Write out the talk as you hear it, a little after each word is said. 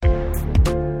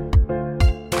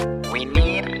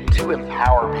to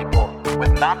empower people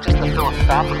with not just the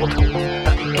philosophical tools,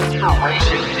 but the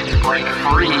inspiration to break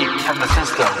free from the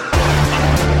system.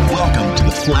 Welcome to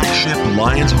the flagship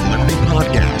Lions of Liberty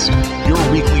podcast, your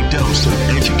weekly dose of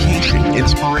education,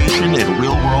 inspiration, and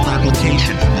real-world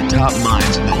application from the top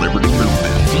minds in the liberty movement.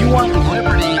 If you want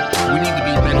liberty, we need to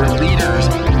be better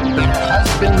leaders, better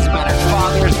husbands, better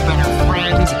fathers, better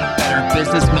friends, better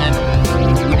businessmen.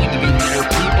 We need to be better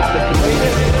people.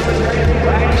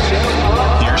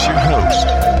 Here's your host,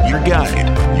 your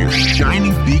guide, your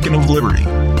shining beacon of liberty,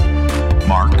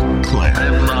 Mark Clare.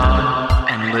 Live long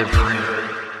and live free.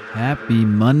 Happy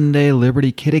Monday,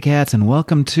 Liberty Kitty Cats, and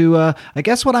welcome to, I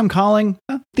guess what I'm calling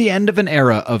the end of an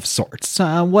era of sorts.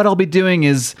 What I'll be doing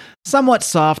is somewhat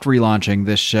soft relaunching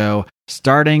this show,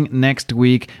 starting next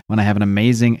week when I have an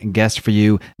amazing guest for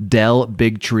you. Del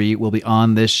Bigtree will be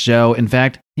on this show. In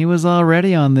fact, he was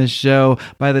already on this show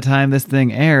by the time this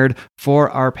thing aired for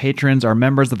our patrons, our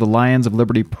members of the Lions of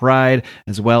Liberty Pride,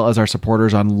 as well as our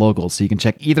supporters on Locals. So you can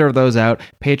check either of those out,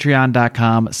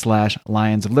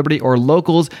 patreon.com/Lions of Liberty or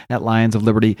locals at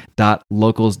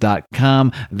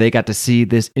lionsofliberty.locals.com. They got to see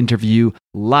this interview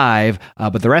live,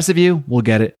 but the rest of you will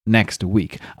get it next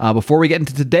week. Before we get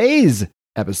into today's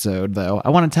episode, though, I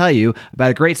want to tell you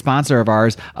about a great sponsor of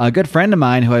ours, a good friend of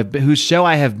mine whose show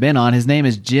I have been on. His name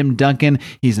is Jim Duncan.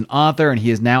 He's an author and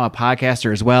he is now a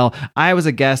podcaster as well. I was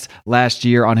a guest last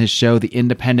year on his show, The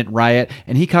Independent Riot,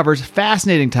 and he covers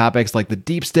fascinating topics like the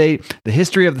deep state, the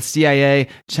history of the CIA,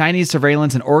 Chinese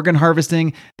surveillance, and organ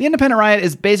harvesting. The Independent Riot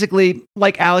is basically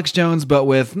like Alex Jones, but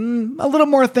with a little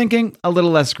more thinking, a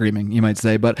little less screaming, you might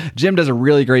say. But Jim does a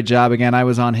really great job. Again, I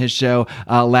was on his show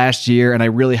last year, and I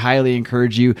really highly encourage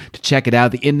you to check it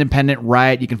out. The Independent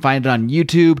Riot. You can find it on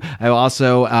YouTube. I will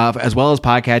also, as well as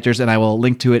podcatchers, and I will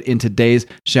link to it in today's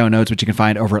show notes, which you can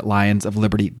find over at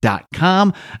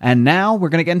lionsofliberty.com. And now we're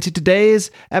going to get into today's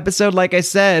episode. Like I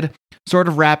said, sort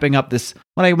of wrapping up this,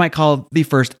 what I might call the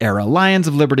first era, Lions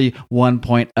of Liberty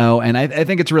 1.0. And I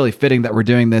think it's really fitting that we're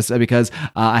doing this because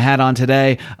I had on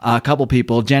today a couple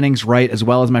people, Jennings, Wright, as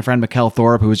well as my friend Mikkel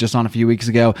Thorup, who was just on a few weeks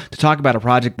ago, to talk about a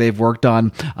project they've worked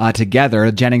on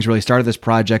together. Jennings really started this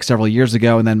project several years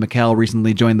ago, and then Mikkel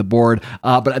recently joined the board.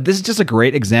 But this is just a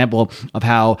great example of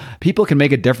how people can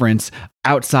make a difference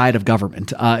outside of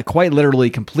government, quite literally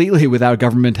completely without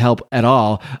government help at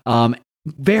all.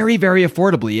 Very, very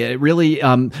affordably. It really,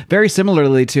 very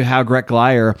similarly to how Greg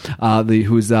Glyer,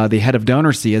 who's the head of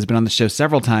DonorSee, has been on the show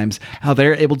several times, how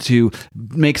they're able to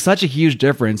make such a huge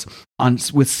difference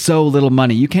with so little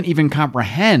money. You can't even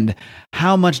comprehend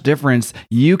how much difference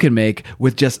you can make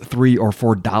with just $3 or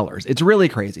 $4. It's really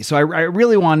crazy. So I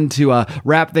really wanted to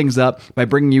wrap things up by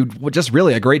bringing you just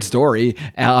really a great story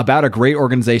about a great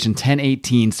organization,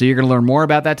 1018. So you're going to learn more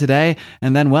about that today.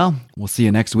 And then, well, we'll see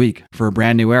you next week for a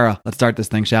brand new era. Let's start this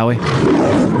thing, shall we?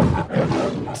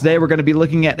 Today, we're going to be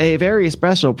looking at a very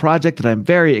special project that I'm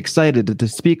very excited to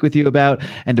speak with you about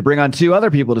and to bring on two other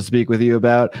people to speak with you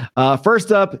about.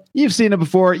 First up, you've seen him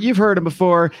before. You've heard him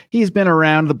before. He's been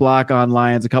around the block on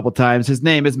Lions a couple times. His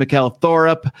name is Mikkel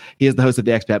Thorup. He is the host of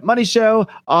the Expat Money Show,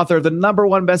 author of the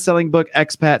 #1 best-selling book,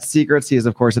 Expat Secrets. He is,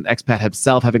 of course, an expat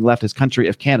himself, having left his country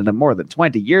of Canada more than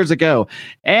 20 years ago.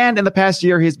 And in the past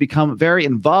year, he's become very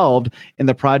involved in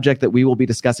the project that we will be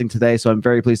discussing today. So I'm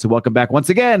very pleased to welcome back once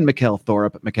again, Mikkel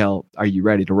Thorup. Mikkel, are you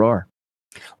ready to roar?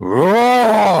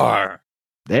 Roar!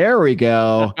 There we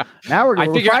go. Now we're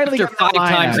I figure after 5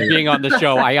 times being on the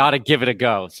show, I ought to give it a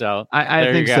go. So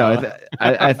I think so.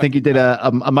 I think you did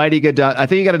a mighty good job. I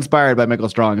think you got inspired by Mikkel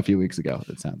Strong a few weeks ago.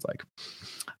 It sounds like.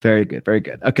 Very good. Very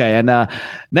good. Okay. And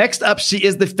next up, she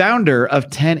is the founder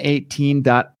of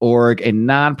 1018.org, a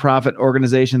nonprofit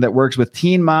organization that works with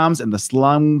teen moms in the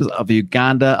slums of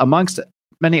Uganda, amongst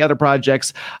many other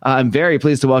projects. I'm very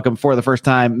pleased to welcome for the first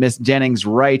time Miss Jennings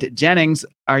Wright. Jennings,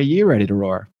 are you ready to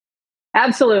roar?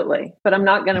 Absolutely, but I'm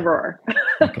not going to roar.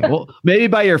 Okay, well, maybe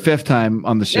by your 5th time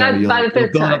on the show, Yeah, by the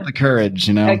 5th build time. up the courage,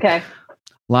 you know. Okay.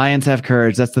 Lions have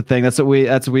courage. That's the thing. That's what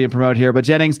we promote here. But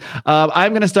Jennings,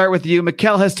 I'm going to start with you.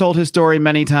 Mikkel has told his story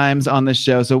many times on this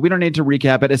show, so we don't need to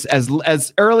recap it. It's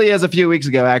as early as a few weeks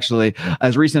ago, actually,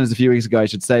 as recent as a few weeks ago, I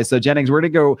should say. So Jennings, we're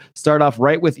going to go start off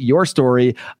right with your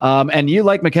story. And you,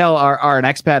 like Mikkel, are an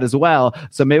expat as well.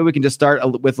 So maybe we can just start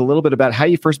with a little bit about how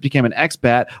you first became an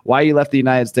expat, why you left the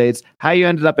United States, how you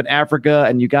ended up in Africa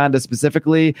and Uganda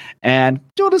specifically, and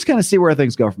we'll just kind of see where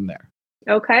things go from there.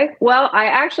 Okay. Well, I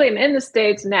actually am in the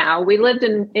States now. We lived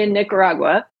in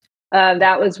Nicaragua.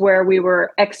 That was where we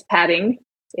were expatting,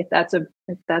 if that's a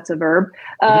verb.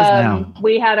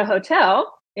 We had a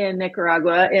hotel in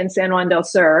Nicaragua in San Juan del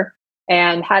Sur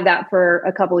and had that for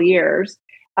a couple of years.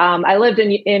 I lived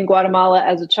in Guatemala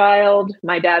as a child.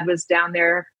 My dad was down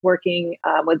there working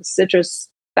with a citrus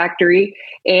factory.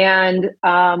 And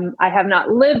I have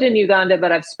not lived in Uganda,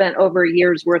 but I've spent over a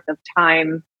year's worth of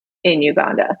time in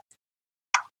Uganda.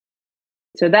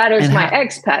 So that is my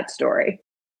expat story.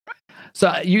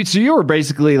 So you were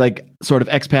basically like sort of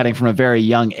expatting from a very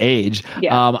young age.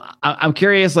 Yeah. I'm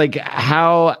curious, like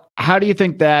how do you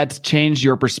think that changed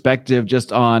your perspective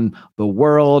just on the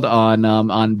world,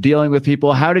 on dealing with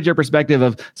people? How did your perspective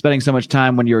of spending so much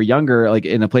time when you were younger, like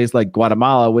in a place like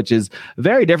Guatemala, which is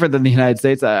very different than the United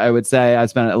States? I would say I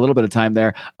spent a little bit of time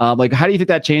there. Like, how do you think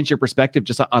that changed your perspective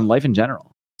just on life in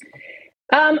general?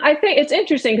 I think it's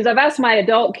interesting because I've asked my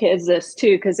adult kids this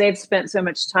too, because they've spent so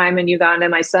much time in Uganda.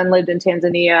 My son lived in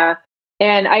Tanzania.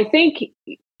 And I think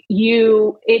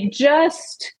it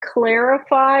just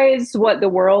clarifies what the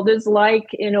world is like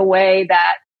in a way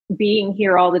that being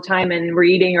here all the time and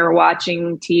reading or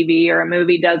watching TV or a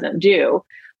movie doesn't do.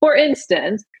 For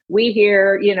instance, we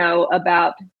hear,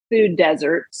 about food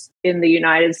deserts in the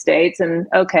United States. And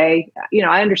okay,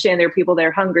 I understand there are people that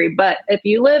are hungry, but if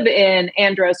you live in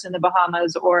Andros in the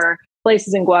Bahamas or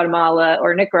places in Guatemala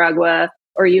or Nicaragua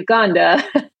or Uganda,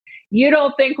 you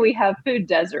don't think we have food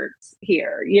deserts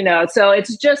here, So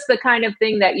it's just the kind of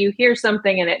thing that you hear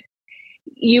something and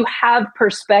you have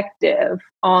perspective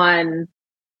on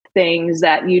things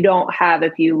that you don't have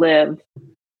if you live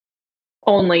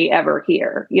only ever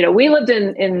here. We lived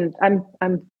in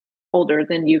I'm older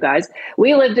than you guys.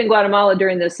 We lived in Guatemala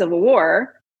during the Civil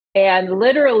War, and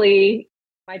literally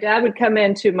my dad would come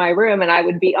into my room and I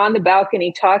would be on the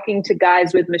balcony talking to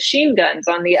guys with machine guns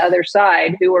on the other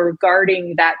side who were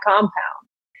guarding that compound.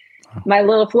 My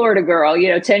little Florida girl,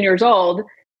 10 years old,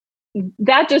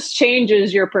 that just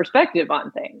changes your perspective on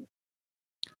things.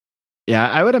 Yeah,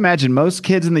 I would imagine most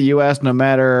kids in the U.S., no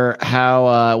matter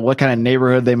what kind of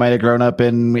neighborhood they might have grown up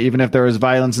in, even if there was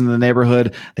violence in the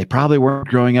neighborhood, they probably weren't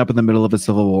growing up in the middle of a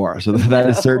civil war. So that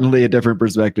is certainly a different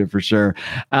perspective for sure.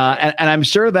 And I'm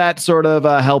sure that sort of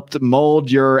helped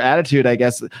mold your attitude, I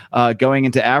guess, going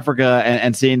into Africa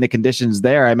and seeing the conditions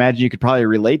there. I imagine you could probably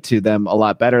relate to them a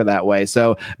lot better that way.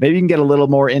 So maybe you can get a little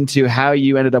more into how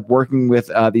you ended up working with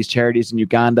these charities in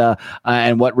Uganda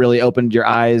and what really opened your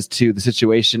eyes to the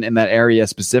situation in that area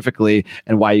specifically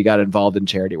and why you got involved in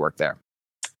charity work there.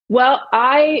 Well,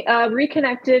 I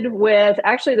reconnected with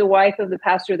actually the wife of the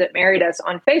pastor that married us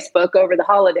on Facebook over the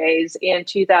holidays in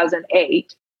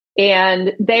 2008.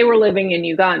 And they were living in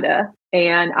Uganda.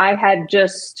 And I had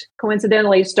just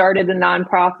coincidentally started a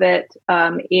nonprofit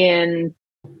in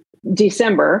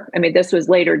December. I mean, this was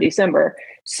later December.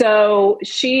 So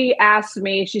she asked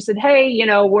me, she said, hey,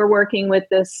 we're working with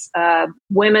this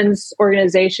women's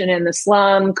organization in the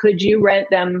slum. Could you rent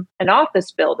them an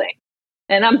office building?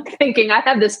 And I'm thinking, I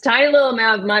have this tiny little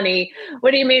amount of money.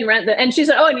 What do you mean rent? And she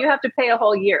said, oh, and you have to pay a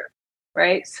whole year.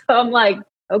 Right. So I'm like,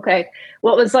 okay.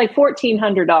 Well, it was like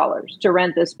 $1,400 to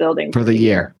rent this building for the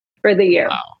year. For the year.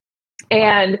 Wow.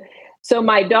 And so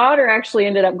my daughter actually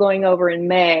ended up going over in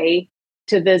May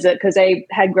to visit because they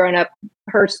had grown up.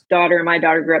 Her daughter and my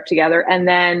daughter grew up together. And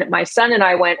then my son and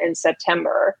I went in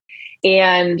September.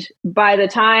 And by the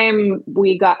time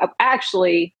we got up,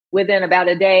 actually within about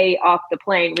a day off the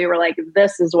plane, we were like,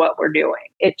 this is what we're doing.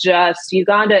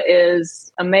 Uganda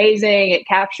is amazing. It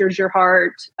captures your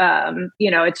heart.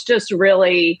 It's just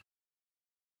really,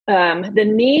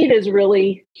 the need is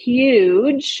really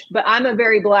huge, but I'm a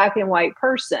very black and white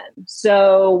person.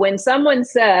 So when someone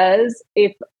says,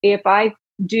 if I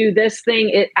do this thing,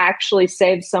 it actually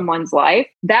saves someone's life,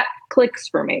 that clicks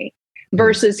for me.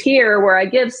 Versus here where I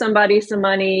give somebody some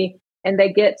money and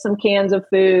they get some cans of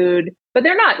food, but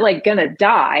they're not like going to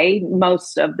die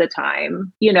most of the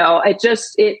time. It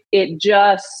just,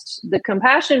 the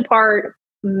compassion part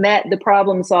met the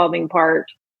problem solving part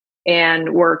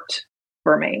and worked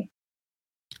for me.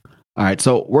 All right,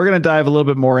 so we're going to dive a little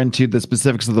bit more into the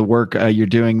specifics of the work you're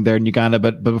doing there in Uganda.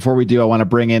 But before we do, I want to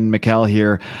bring in Mikkel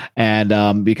here.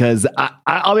 And because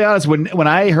I'll be honest, when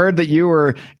I heard that you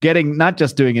were getting not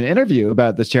just doing an interview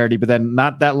about this charity, but then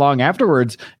not that long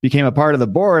afterwards became a part of the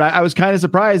board, I was kind of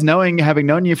surprised having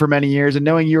known you for many years and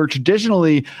knowing you were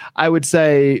traditionally, I would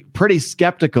say, pretty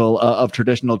skeptical of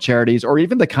traditional charities or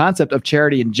even the concept of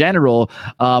charity in general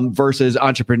versus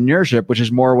entrepreneurship, which is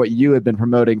more what you had been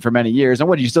promoting for many years and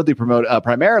what you still do promote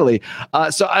primarily.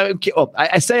 So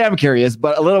I say I'm curious,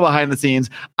 but a little behind the scenes,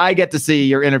 I get to see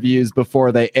your interviews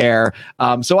before they air.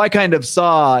 So I kind of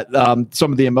saw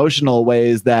some of the emotional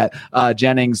ways that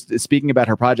Jennings, speaking about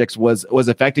her projects, was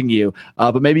affecting you.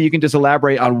 But maybe you can just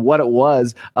elaborate on what it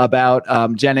was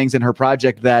about Jennings and her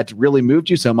project that really moved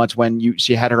you so much when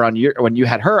you had her on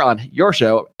your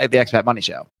show at the Expat Money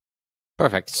Show.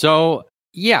 Perfect. So,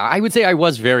 yeah, I would say I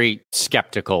was very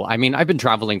skeptical. I mean, I've been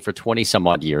traveling for 20 some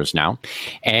odd years now,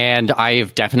 and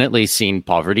I've definitely seen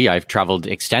poverty. I've traveled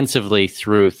extensively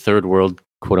through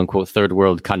quote unquote, third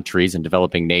world countries and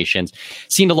developing nations,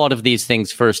 seen a lot of these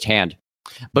things firsthand,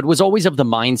 but was always of the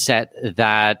mindset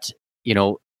that,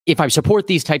 if I support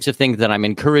these types of things, then I'm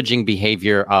encouraging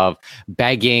behavior of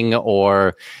begging,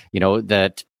 or,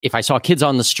 that if I saw kids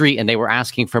on the street and they were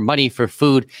asking for money for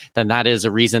food, then that is a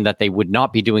reason that they would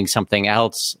not be doing something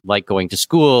else like going to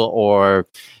school or,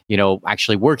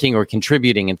 actually working or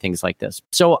contributing and things like this.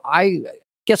 So I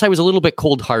guess I was a little bit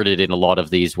cold-hearted in a lot of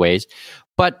these ways,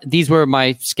 but these were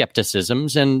my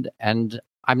skepticisms, and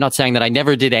I'm not saying that I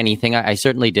never did anything. I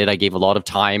certainly did. I gave a lot of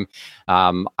time.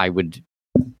 I would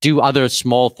do other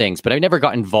small things, but I never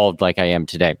got involved like I am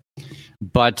today.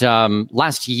 But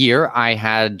last year, I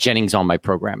had Jennings on my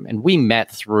program, and we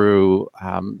met through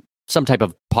some type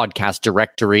of podcast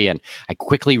directory, and I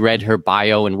quickly read her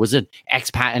bio and was an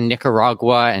expat in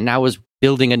Nicaragua, and now was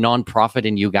building a nonprofit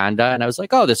in Uganda. And I was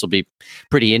like, oh, this will be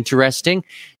pretty interesting.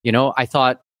 I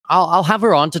thought, I'll have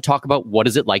her on to talk about what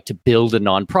is it like to build a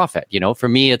nonprofit. For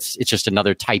me, it's just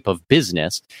another type of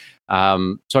business.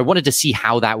 So I wanted to see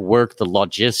how that worked, the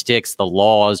logistics, the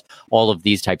laws, all of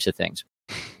these types of things.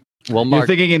 Well, Mark, you're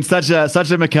thinking in such a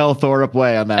Mikkel Thorup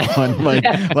way on that one. Like,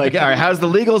 all right, how's the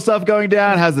legal stuff going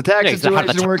down? How's the tax situation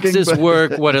how the working? Taxes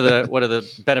work? What are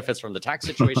the benefits from the tax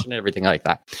situation and everything like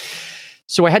that?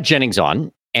 So I had Jennings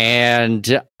on,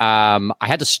 and I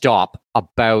had to stop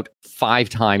about 5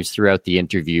 times throughout the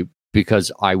interview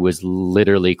because I was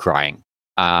literally crying.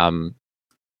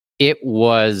 It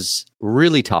was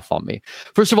really tough on me.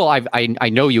 First of all, I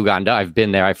know Uganda. I've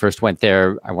been there. I first went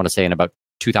there, I want to say, in about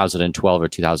 2012 or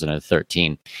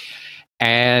 2013.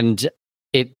 And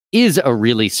it is a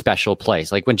really special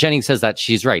place. Like when Jennings says that,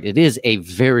 she's right. It is a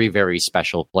very, very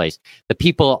special place. The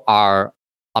people are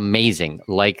amazing.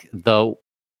 Like the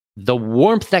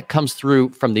warmth that comes through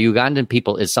from the Ugandan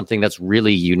people is something that's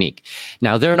really unique.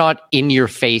 Now, they're not in your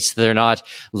face. They're not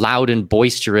loud and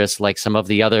boisterous like some of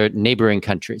the other neighboring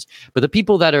countries. But the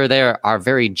people that are there are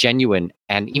very genuine.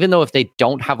 And even though if they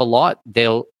don't have a lot,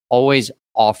 they'll always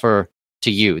offer to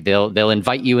you. They'll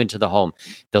invite you into the home.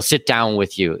 They'll sit down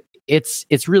with you.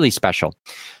 It's really special.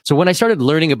 So when I started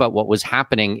learning about what was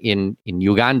happening in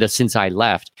Uganda since I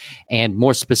left, and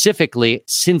more specifically,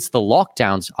 since the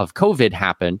lockdowns of COVID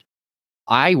happened,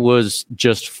 I was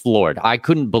just floored. I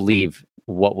couldn't believe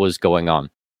what was going on.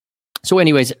 So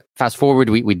anyways, fast forward,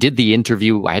 we did the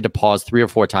interview. I had to pause 3 or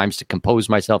 4 times to compose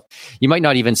myself. You might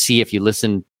not even see, if you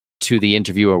listen to the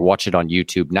interview or watch it on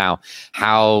YouTube now,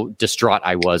 how distraught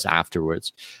I was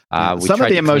afterwards. Some of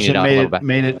the emotion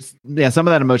made it. Yeah, some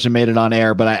of that emotion made it on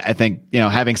air, but I think,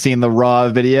 having seen the raw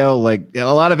video, like a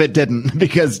lot of it didn't,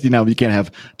 because you can't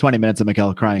have 20 minutes of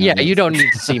Mikkel crying. Yeah, you don't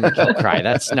need to see Mikkel cry.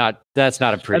 That's not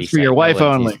a pretty. That's for your wife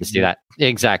only. To do that.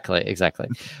 Exactly.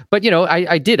 But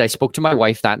I did. I spoke to my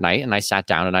wife that night, and I sat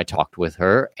down and I talked with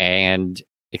her and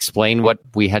explain what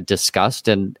we had discussed,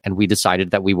 and we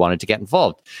decided that we wanted to get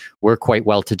involved. We're quite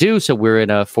well to do, so we're in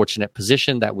a fortunate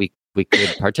position that we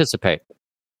could participate.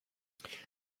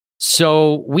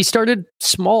 So we started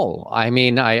small. I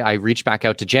mean, I reached back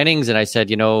out to Jennings and I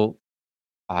said,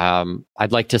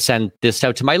 I'd like to send this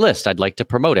out to my list. I'd like to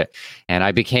promote it. And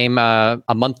I became a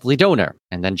monthly donor.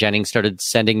 And then Jennings started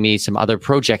sending me some other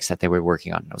projects that they were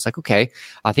working on. I was like, okay,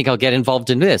 I think I'll get involved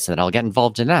in this, and then I'll get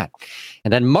involved in that.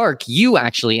 And then Mark, you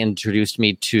actually introduced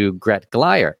me to Gret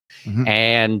Gleier. Mm-hmm.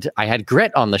 And I had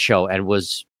Gret on the show and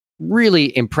was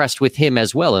really impressed with him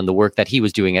as well in the work that he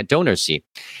was doing at DonorSee.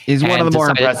 He's one of the more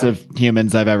impressive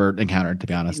humans I've ever encountered, to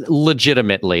be honest.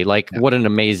 Legitimately, what an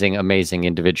amazing, amazing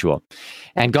individual.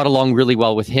 And got along really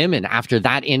well with him. And after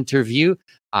that interview,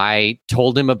 I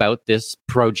told him about this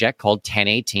project called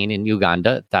 1018 in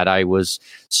Uganda that I was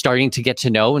starting to get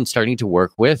to know and starting to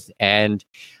work with, and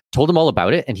told him all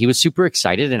about it. And he was super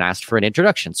excited and asked for an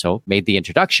introduction. So made the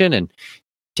introduction, and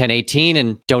 1018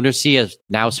 and DonorSee has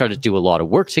now started to do a lot of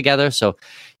work together. So,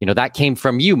 that came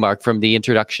from you, Mark, from the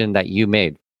introduction that you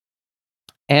made.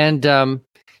 And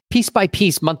piece by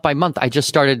piece, month by month, I just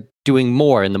started doing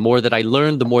more. And the more that I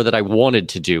learned, the more that I wanted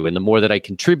to do, and the more that I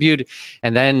contribute.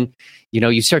 And then,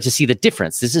 you start to see the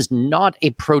difference. This is not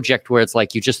a project where it's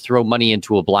like you just throw money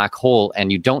into a black hole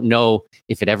and you don't know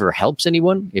if it ever helps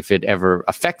anyone, if it ever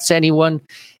affects anyone.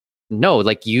 No,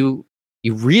 like you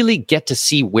really get to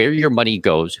see where your money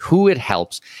goes, who it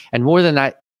helps. And more than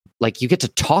that, like you get to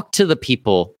talk to the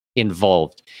people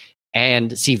involved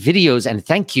and see videos and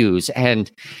thank yous.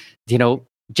 And,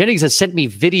 Jennings has sent me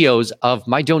videos of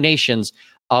my donations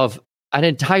of an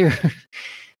entire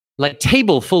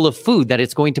table full of food that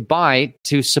it's going to buy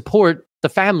to support the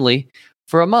family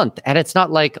for a month. And it's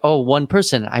not like, one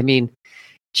person. I mean,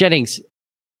 Jennings,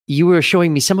 you were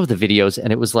showing me some of the videos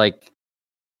and it was like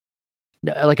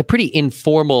a pretty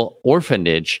informal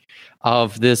orphanage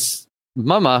of this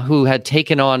mama who had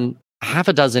taken on half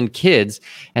a dozen kids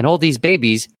and all these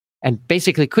babies and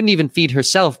basically couldn't even feed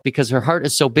herself because her heart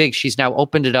is so big. She's now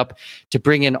opened it up to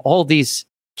bring in all these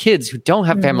kids who don't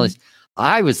have families.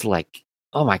 I was like,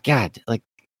 oh my God, like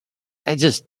I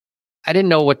didn't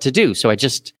know what to do. So I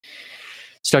just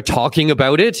start talking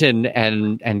about it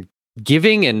and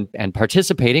giving and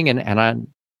participating. And on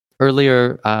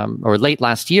earlier or late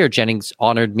last year, Jennings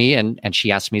honored me and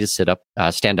she asked me to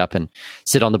stand up and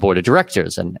sit on the board of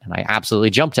directors. And I absolutely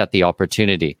jumped at the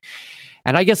opportunity.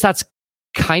 And I guess that's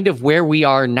kind of where we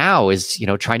are now is,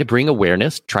 trying to bring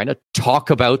awareness, trying to talk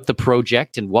about the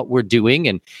project and what we're doing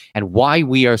and why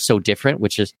we are so different,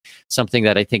 which is something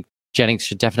that I think Jennings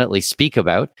should definitely speak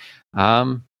about.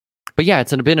 But yeah,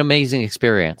 it's been an amazing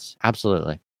experience.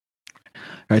 Absolutely.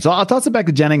 All right, so I'll toss it back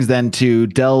to Jennings then to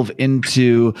delve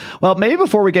into, well, maybe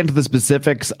before we get into the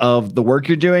specifics of the work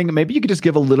you're doing, maybe you could just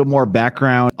give a little more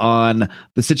background on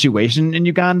the situation in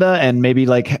Uganda. And maybe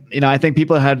I think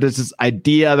people had this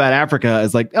idea about Africa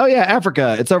as like, oh yeah,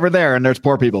 Africa, it's over there and there's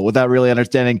poor people, without really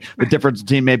understanding the difference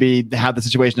between maybe how the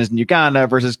situation is in Uganda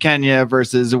versus Kenya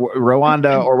versus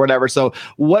Rwanda or whatever. So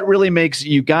what really makes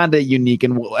Uganda unique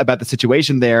and about the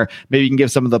situation there? Maybe you can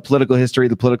give some of the political history,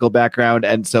 the political background.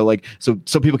 And so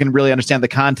people can really understand the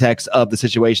context of the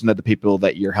situation that the people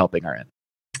that you're helping are in.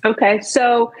 Okay,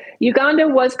 so Uganda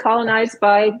was colonized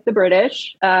by the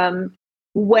British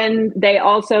when they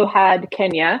also had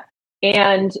Kenya,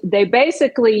 and they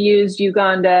basically used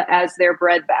Uganda as their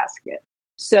breadbasket.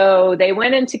 So they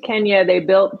went into Kenya, they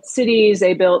built cities,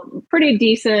 they built pretty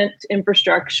decent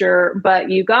infrastructure,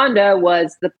 but Uganda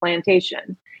was the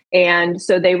plantation. And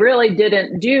so they really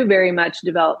didn't do very much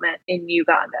development in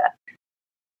Uganda.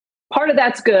 Part of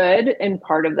that's good and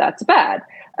part of that's bad.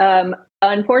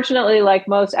 Unfortunately, like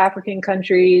most African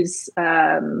countries,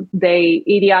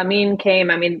 Idi Amin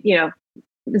came. I mean,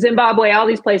 Zimbabwe, all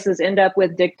these places end up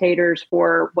with dictators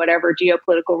for whatever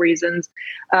geopolitical reasons.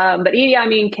 But Idi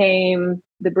Amin came,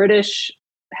 the British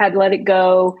had let it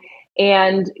go,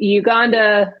 and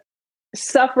Uganda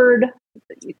suffered.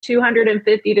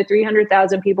 250 to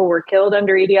 300,000 people were killed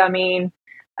under Idi Amin.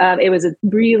 It was a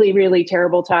really, really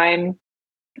terrible time.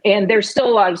 And there's still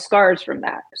a lot of scars from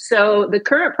that. So the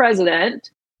current president,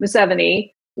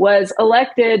 Museveni, was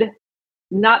elected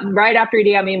not right after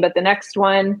Idi Amin, but the next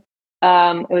one.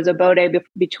 It was a vote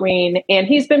between, and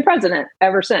he's been president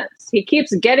ever since. He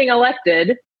keeps getting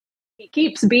elected. He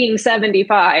keeps being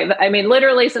 75. I mean,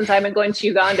 literally, since I've been going to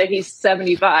Uganda, he's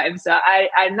 75. So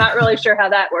I'm not really sure how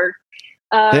that works.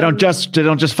 They don't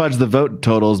just fudge the vote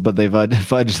totals, but they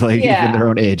fudge even their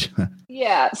own age.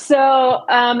 Yeah. So,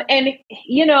 and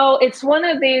it's one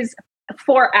of these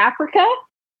for Africa,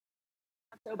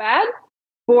 not so bad.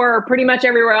 For pretty much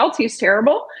everywhere else, he's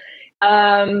terrible.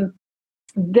 The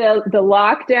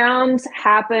lockdowns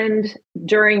happened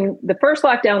during the first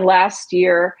lockdown last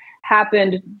year.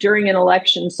 Happened during an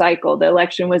election cycle. The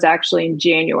election was actually in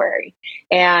January,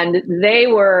 and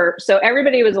so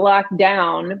everybody was locked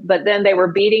down, but then they were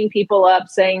beating people up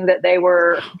saying that they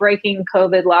were breaking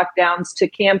COVID lockdowns to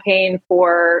campaign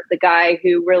for the guy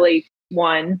who really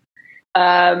won.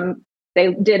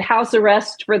 They did house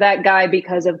arrest for that guy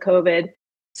because of COVID.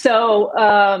 So,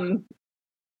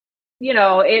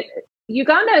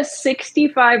 Uganda is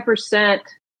 65%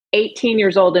 18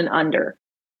 years old and under.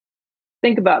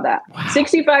 Think about that. Wow.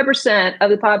 65% of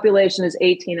the population is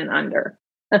 18 and under.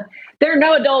 There are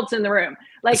no adults in the room.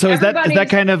 So is that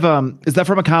kind of is that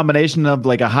from a combination of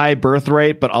like a high birth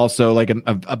rate, but also like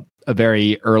a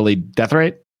very early death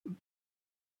rate?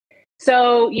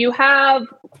 So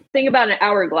think about an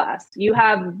hourglass. You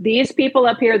have these people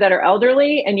up here that are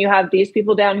elderly, and you have these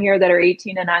people down here that are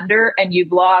 18 and under, and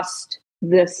you've lost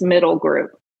this middle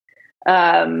group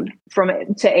to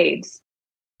AIDS.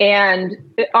 and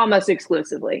almost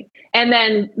exclusively. And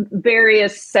then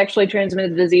various sexually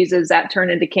transmitted diseases that turn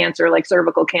into cancer, like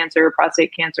cervical cancer,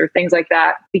 prostate cancer, things like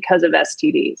that, because of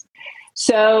STDs.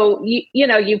 So,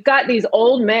 you've got these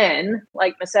old men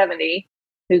like Museveni,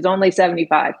 who's only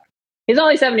 75. He's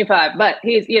only 75, but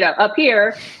he's, up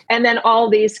here. And then all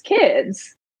these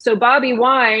kids. So Bobby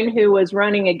Wine, who was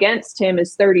running against him,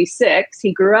 is 36.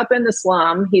 He grew up in the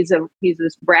slum. He's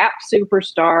this rap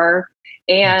superstar.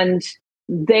 And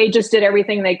they just did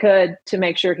everything they could to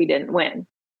make sure he didn't win.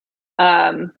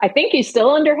 I think he's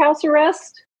still under house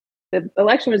arrest. The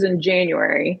election was in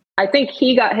January. I think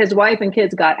his wife and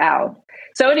kids got out.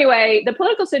 So anyway, the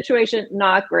political situation,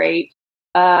 not great.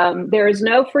 There is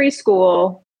no free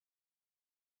school.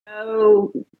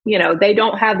 No, they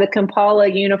don't have the Kampala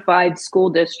Unified School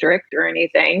District or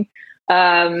anything.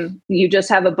 You just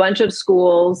have a bunch of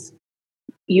schools.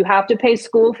 You have to pay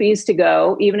school fees to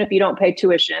go, even if you don't pay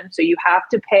tuition. So you have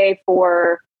to pay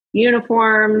for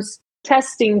uniforms,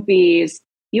 testing fees.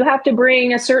 You have to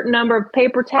bring a certain number of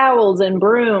paper towels and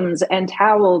brooms and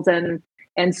towels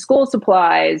and school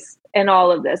supplies and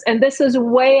all of this. And this is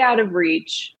way out of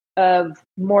reach of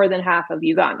more than half of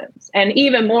Ugandans, and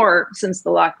even more since the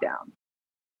lockdown.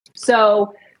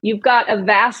 So you've got a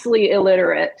vastly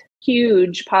illiterate,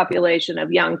 huge population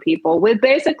of young people with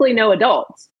basically no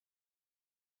adults.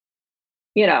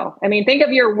 Think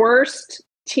of your worst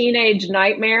teenage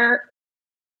nightmare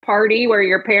party where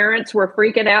your parents were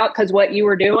freaking out because what you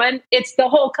were doing. It's the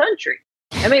whole country.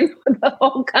 The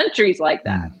whole country's like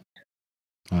that.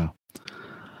 Wow.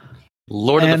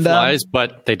 Lord of the Flies,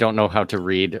 but they don't know how to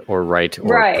read or write or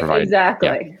provide. Right, exactly.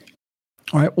 Yeah.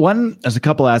 All right. There's a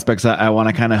couple aspects I want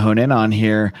to kind of hone in on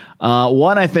here.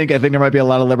 One, I think there might be a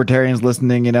lot of libertarians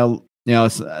listening,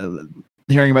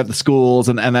 hearing about the schools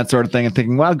and that sort of thing and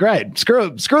thinking, well, great,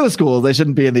 screw the schools. They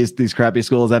shouldn't be in these crappy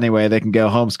schools anyway. They can go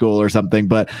homeschool or something.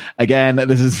 But again,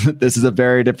 this is a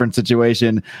very different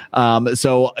situation.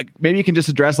 So maybe you can just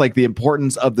address like the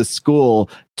importance of the school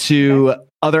to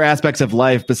other aspects of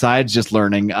life besides just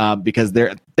learning, because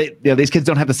these kids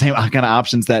don't have the same kind of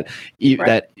options that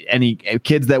any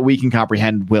kids that we can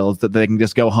comprehend will, that they can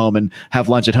just go home and have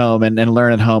lunch at home and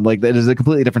learn at home. Like that is a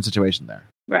completely different situation there.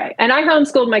 Right. And I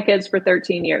homeschooled my kids for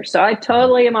 13 years. So I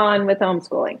totally am on with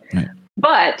homeschooling. Right.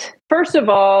 But first of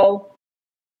all,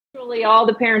 really all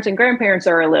the parents and grandparents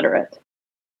are illiterate.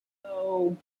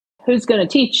 So who's going to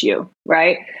teach you?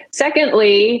 Right.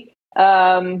 Secondly,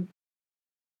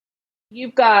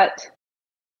 you've got,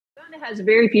 Uganda has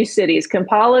very few cities.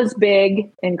 Kampala's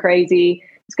big and crazy.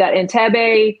 It's got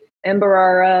Entebbe,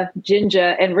 Mbarara,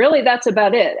 Jinja, and really that's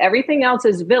about it. Everything else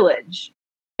is village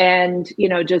and,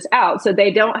 just out. So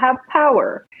they don't have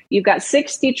power. You've got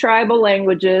 60 tribal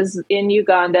languages in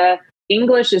Uganda.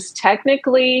 English is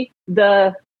technically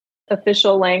the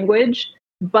official language,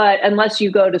 but unless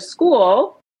you go to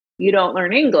school, you don't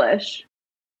learn English.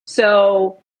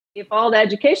 So if all the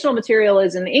educational material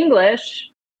is in English,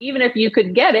 even if you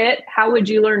could get it, how would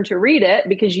you learn to read it?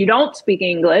 Because you don't speak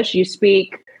English. You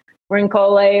speak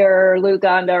Rinkole or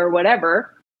Luganda or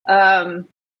whatever.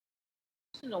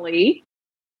 Personally,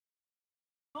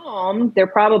 home, they're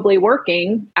probably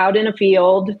working out in a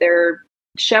field. They're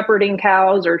shepherding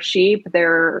cows or sheep.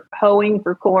 They're hoeing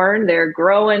for corn. They're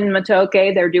growing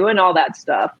matoke. They're doing all that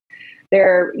stuff.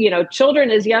 They're, children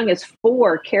as young as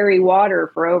 4 carry water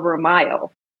for over a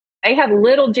mile. They have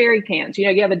little jerry cans.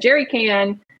 You have a jerry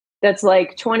can that's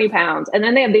like 20 pounds. And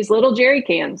then they have these little jerry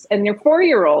cans. And their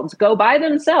 4-year-olds go by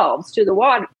themselves to the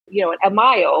water, a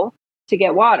mile to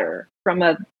get water from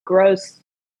a gross,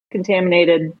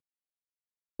 contaminated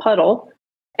puddle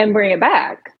and bring it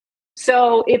back.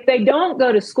 So if they don't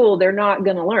go to school, they're not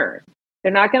going to learn.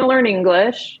 They're not going to learn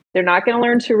English. They're not going to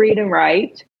learn to read and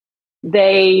write.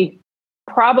 They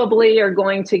probably are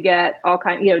going to get all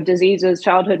kinds, diseases.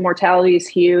 Childhood mortality is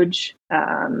huge.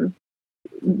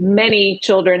 Many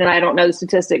children, and I don't know the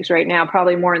statistics right now,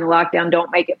 probably more in the lockdown,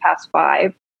 don't make it past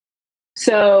 5.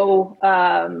 So,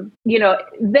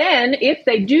 then if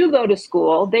they do go to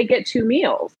school, they get 2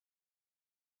 meals.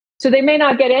 So they may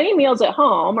not get any meals at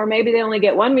home, or maybe they only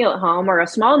get 1 meal at home or a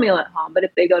small meal at home. But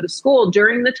if they go to school,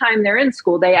 during the time they're in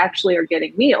school, they actually are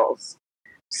getting meals.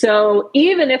 So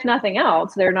even if nothing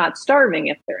else, they're not starving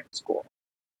if they're in school.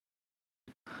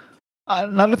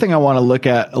 Another thing I want to look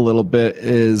at a little bit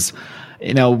is,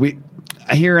 I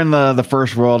here in the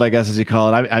first world, I guess, as you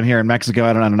call it, I'm here in Mexico.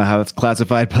 I don't know how that's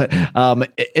classified, but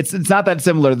it's not that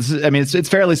similar. It's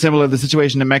fairly similar to the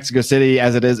situation in Mexico City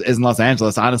as it is in Los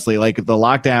Angeles. Honestly, like the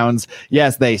lockdowns,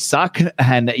 yes, they suck,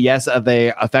 and yes,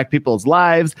 they affect people's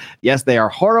lives. Yes, they are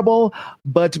horrible,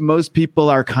 but most people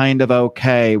are kind of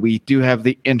okay. We do have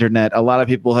the internet. A lot of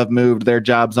people have moved their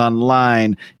jobs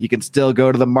online. You can still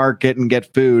go to the market and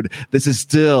get food. This is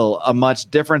still a much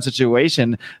different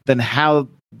situation than how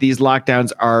these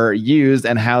lockdowns are used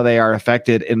and how they are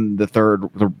affected in the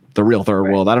real third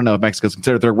world. I don't know if Mexico's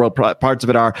considered third world. Parts of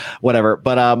it are, whatever.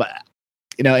 But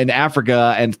in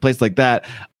Africa and places like that,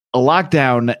 a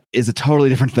lockdown is a totally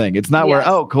different thing. It's not where,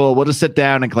 oh, cool, we'll just sit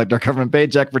down and collect our government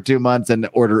paycheck for 2 months and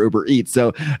order Uber Eats.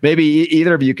 So maybe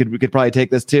either of you could probably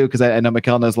take this too, because I know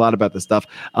Mikkel knows a lot about this stuff.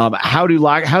 How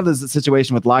does the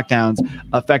situation with lockdowns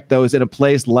affect those in a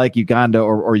place like Uganda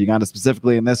or Uganda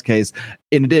specifically in this case,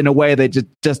 in a way they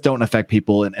just don't affect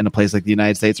people in a place like the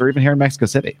United States or even here in Mexico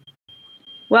City?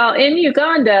 Well, in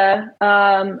Uganda,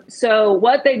 so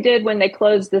what they did when they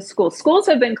closed the schools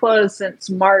have been closed since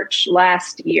March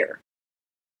last year,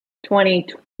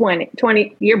 2020,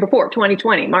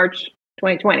 March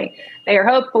 2020. They are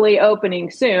hopefully opening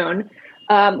soon.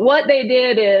 What they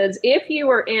did is if you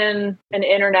were in an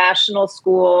international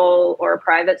school or a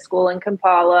private school in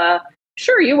Kampala,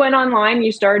 sure, you went online,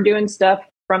 you started doing stuff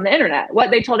from the internet.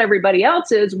 What they told everybody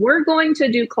else is we're going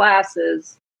to do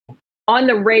classes on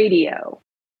the radio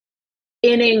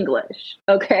in English.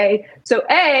 Okay. So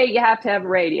A, you have to have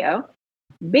radio.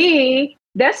 B,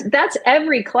 that's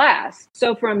every class.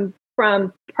 So from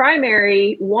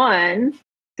primary 1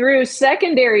 through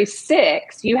secondary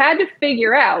 6, you had to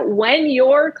figure out when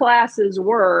your classes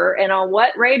were and on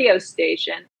what radio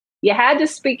station. You had to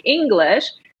speak English.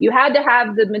 You had to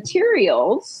have the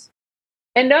materials.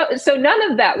 And so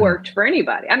none of that worked for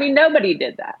anybody. I mean, nobody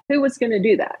did that. Who was going to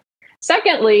do that?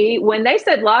 Secondly, when they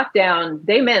said lockdown,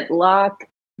 they meant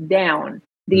lockdown.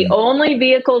 The only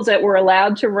vehicles that were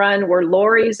allowed to run were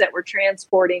lorries that were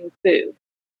transporting food.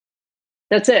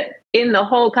 That's it. In the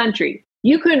whole country.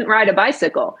 You couldn't ride a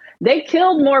bicycle. They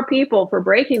killed more people for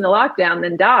breaking the lockdown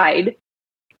than died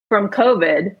from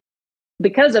COVID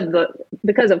because of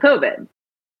COVID.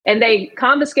 And they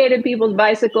confiscated people's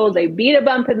bicycles. They beat a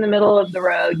bump in the middle of the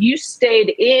road. You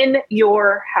stayed in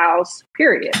your house,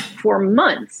 period, for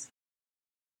months.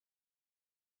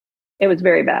 It was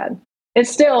very bad. It's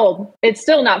still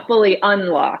not fully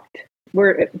unlocked.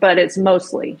 But it's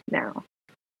mostly now.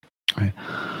 Right.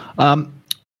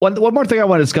 One more thing I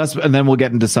want to discuss, and then we'll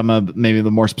get into some of maybe the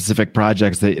more specific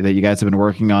projects that you guys have been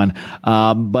working on.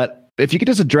 But if you could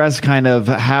just address kind of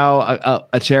how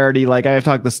a charity, like I've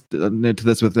talked about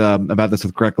this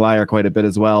with Greg Lyer quite a bit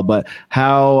as well, but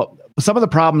how some of the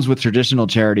problems with traditional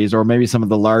charities, or maybe some of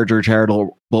the larger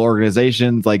charitable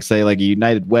organizations, like say like a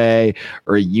United Way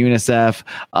or a UNICEF,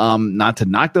 not to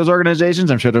knock those organizations.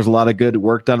 I'm sure there's a lot of good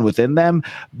work done within them,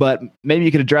 but maybe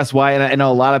you could address why. And I know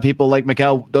a lot of people like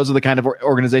Mikkel, those are the kind of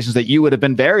organizations that you would have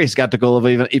been very skeptical of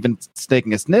even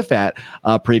taking a sniff at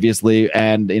previously.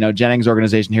 And, Jennings'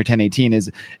 organization here, 1018,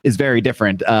 is very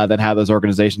different than how those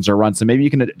organizations are run. So maybe you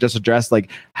can just address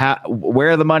like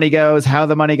where the money goes, how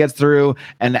the money gets through,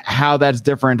 and how that's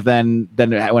different than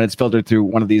when it's filtered through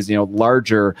one of these,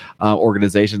 larger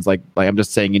organizations like I'm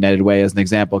just saying United Way as an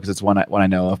example because it's one I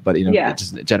know of, but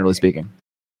just generally speaking.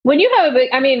 When you have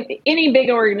any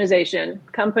big organization,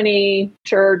 company,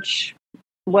 church,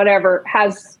 whatever,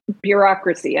 has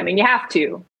bureaucracy. I mean, you have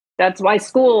to. That's why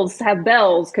schools have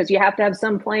bells, because you have to have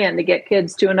some plan to get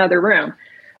kids to another room.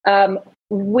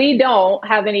 We don't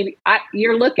have any.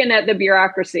 You're looking at the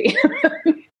bureaucracy.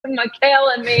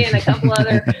 Mikkel and me and a couple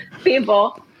other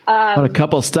people. What a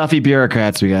couple stuffy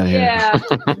bureaucrats we got here. Yeah.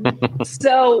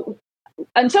 So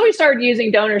until we started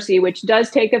using DonorSee, which does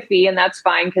take a fee, and that's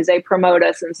fine because they promote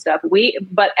us and stuff. We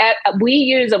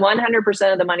use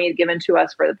 100% of the money given to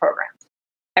us for the program.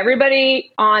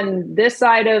 Everybody on this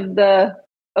side of the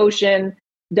ocean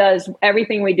does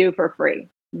everything we do for free.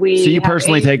 So you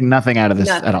personally take nothing out of this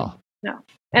at all? No.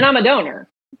 And I'm a donor.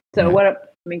 So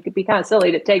it'd be kind of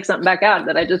silly to take something back out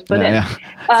that I just put in.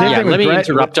 Let me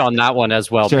interrupt on that one as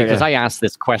well, because I asked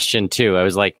this question too. I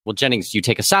was like, well, Jennings, you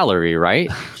take a salary, right?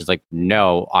 She's like,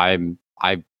 no,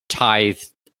 I tithe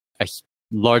a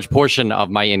large portion of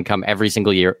my income every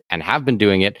single year and have been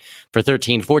doing it for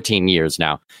 13, 14 years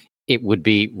now. It would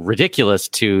be ridiculous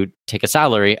to take a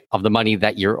salary of the money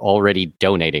that you're already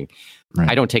donating. Right.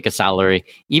 I don't take a salary.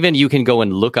 Even you can go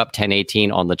and look up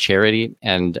 1018 on the charity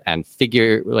and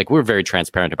figure, like, we're very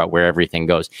transparent about where everything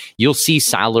goes. You'll see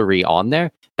salary on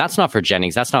there. That's not for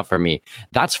Jennings. That's not for me.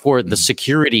 That's for the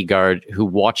security guard who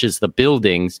watches the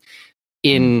buildings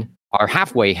in our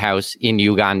halfway house in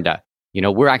Uganda.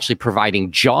 We're actually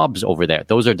providing jobs over there.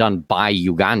 Those are done by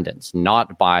Ugandans,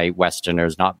 not by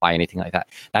Westerners, not by anything like that.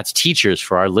 That's teachers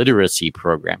for our literacy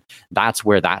program. That's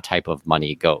where that type of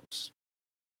money goes.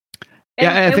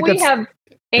 And we have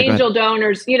angel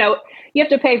donors. You have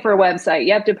to pay for a website.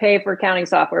 You have to pay for accounting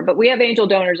software. But we have angel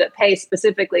donors that pay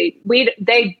specifically.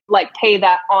 They pay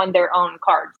that on their own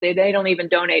cards. They don't even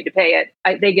donate to pay it.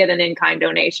 They get an in-kind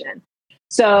donation.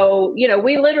 So,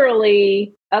 we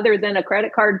literally, other than a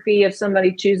credit card fee, if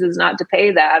somebody chooses not to pay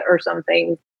that or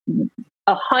something,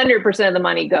 100% of the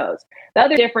money goes. The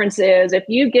other difference is if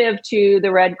you give to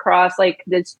the Red Cross, like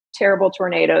this terrible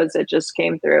tornadoes that just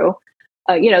came through,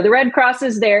 the Red Cross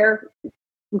is there,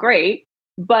 great.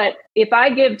 But if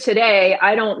I give today,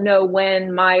 I don't know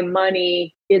when my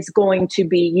money is going to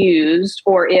be used,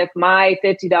 or if my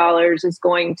 $50 is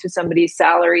going to somebody's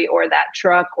salary or that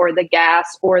truck or the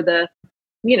gas or the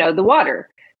water.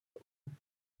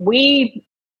 We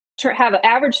have an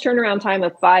average turnaround time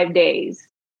of 5 days.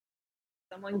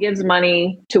 Someone gives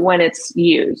money to when it's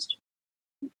used.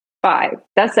 5.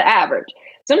 That's the average.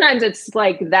 Sometimes it's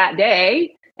like that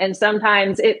day. And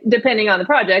sometimes depending on the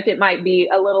project, it might be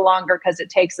a little longer because it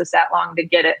takes us that long to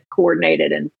get it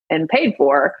coordinated and paid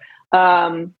for.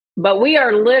 But we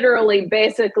are literally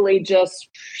basically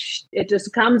it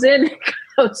just comes in,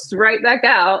 goes right back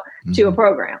out to a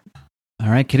program. All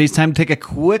right, Kitty, time to take a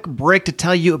quick break to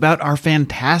tell you about our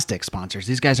fantastic sponsors.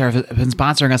 These guys have been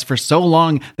sponsoring us for so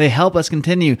long. They help us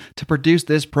continue to produce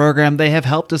this program. They have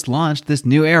helped us launch this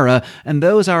new era, and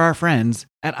those are our friends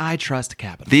at I Trust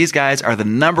Capital. These guys are the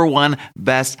number one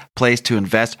best place to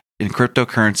invest in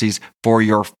cryptocurrencies for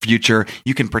your future.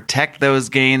 You can protect those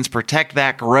gains, protect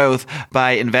that growth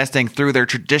by investing through their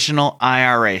traditional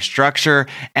IRA structure.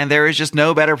 And there is just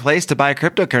no better place to buy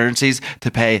cryptocurrencies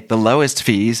to pay the lowest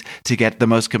fees to get the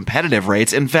most competitive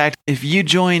rates. In fact, if you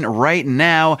join right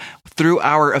now through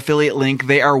our affiliate link,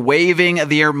 they are waiving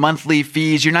their monthly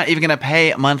fees. You're not even going to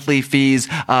pay monthly fees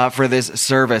for this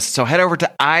service. So head over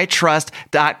to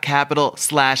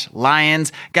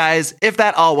itrust.capital/lions. Guys, if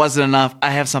that all wasn't enough,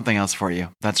 I have something else for you.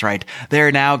 That's right.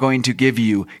 They're now going to give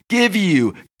you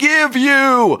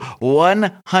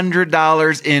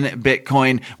 $100 in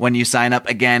Bitcoin when you sign up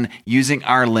again using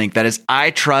our link. That is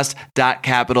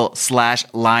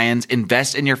itrust.capital/lions.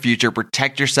 Invest in your future,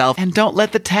 protect yourself, and don't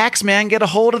let the tax man get a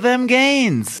hold of them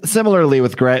gains. Similarly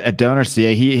with Gret at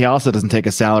DonorCA, he also doesn't take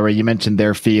a salary. You mentioned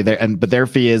their fee there, but their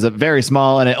fee is very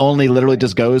small, and it only literally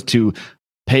just goes to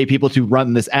pay people to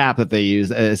run this app that they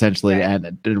use essentially, right,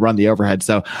 and to run the overhead.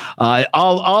 So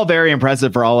all very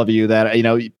impressive for all of you that,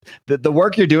 the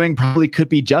work you're doing probably could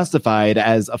be justified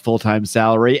as a full-time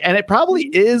salary. And it probably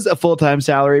is a full-time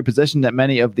salary position at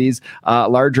many of these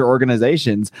larger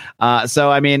organizations.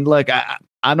 So, I mean, look,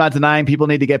 I'm not denying people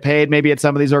need to get paid maybe at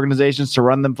some of these organizations to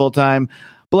run them full-time.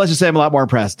 But let's just say I'm a lot more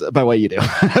impressed by what you do.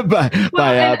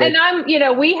 And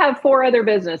I'm, we have 4 other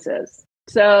businesses.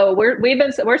 So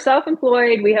we're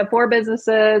self-employed. We have 4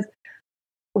 businesses.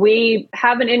 We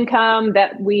have an income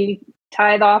that we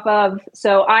tithe off of.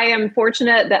 So I am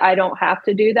fortunate that I don't have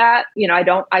to do that.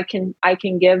 I can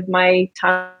give my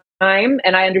time,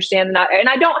 and I understand that. And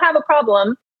I don't have a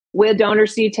problem with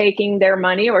DonorC taking their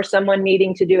money or someone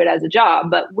needing to do it as a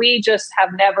job, but we just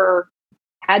have never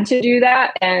had to do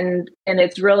that. And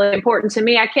it's really important to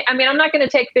me. I'm not going to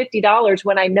take $50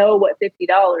 when I know what $50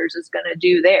 is going to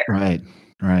do there. Right.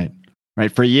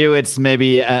 For you, it's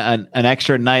maybe an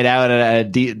extra night out at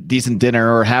a decent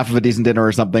dinner or half of a decent dinner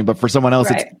or something. But for someone else,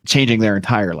 It's changing their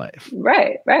entire life.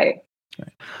 Right.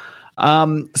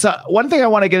 So one thing I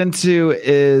want to get into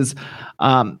is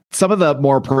some of the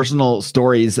more personal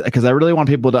stories, because I really want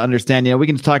people to understand, we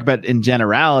can talk about in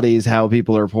generalities how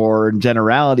people are poor, in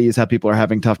generalities how people are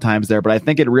having tough times there. But I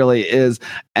think it really is,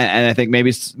 and I think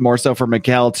maybe more so for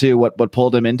Mikkel too, what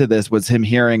pulled him into this was him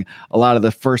hearing a lot of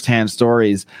the firsthand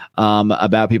stories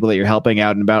about people that you're helping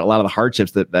out and about a lot of the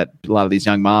hardships that a lot of these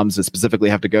young moms specifically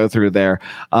have to go through there.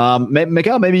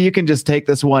 Mikkel, maybe you can just take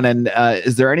this one. And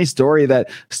is there any story that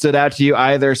stood out to you,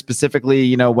 either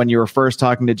specifically, when you were first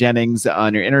talking to Jennings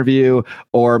on your interview,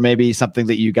 or maybe something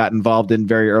that you got involved in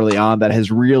very early on that has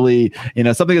really,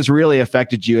 something that's really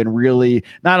affected you and really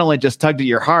not only just tugged at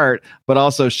your heart, but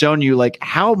also shown you like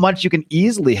how much you can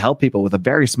easily help people with a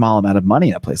very small amount of money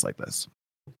in a place like this?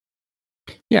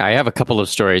 Yeah, I have a couple of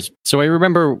stories. So I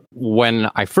remember when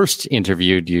I first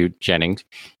interviewed you, Jennings,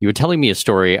 you were telling me a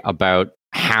story about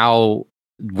how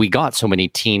we got so many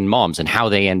teen moms and how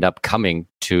they end up coming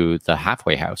to the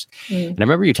halfway house. And I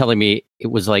remember you telling me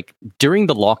it was like during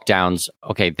the lockdowns,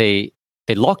 okay, they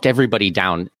locked everybody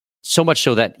down So much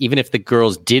so that even if the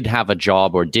girls did have a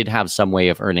job or did have some way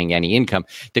of earning any income,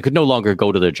 they could no longer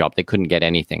go to their job. They couldn't get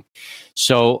anything.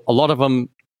 So a lot of them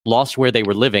lost where they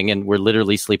were living and were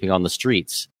literally sleeping on the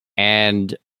streets.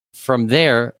 And from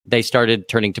there, they started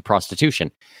turning to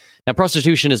prostitution. Now,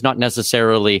 prostitution is not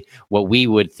necessarily what we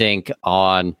would think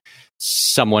on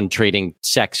someone trading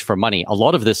sex for money. A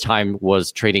lot of this time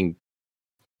was trading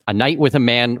a night with a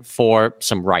man for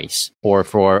some rice or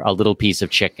for a little piece of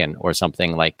chicken or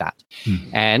something like that.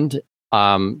 And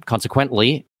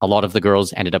consequently, a lot of the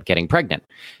girls ended up getting pregnant.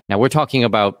 Now, we're talking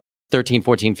about 13,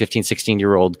 14, 15,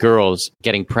 16-year-old girls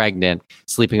getting pregnant,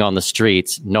 sleeping on the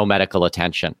streets, no medical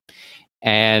attention.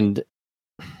 And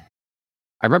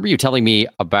I remember you telling me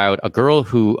about a girl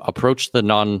who approached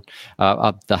the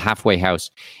halfway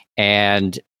house,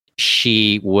 and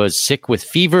she was sick with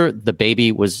fever. The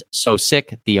baby was so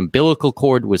sick, the umbilical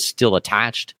cord was still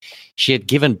attached. She had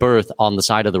given birth on the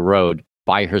side of the road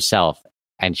by herself,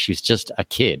 and she's just a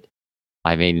kid.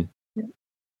 I mean,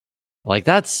 like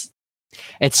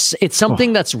it's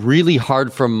something that's really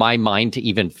hard for my mind to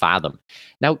even fathom.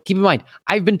 Now, keep in mind,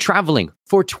 I've been traveling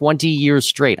for 20 years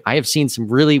straight. I have seen some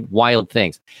really wild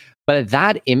things, but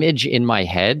that image in my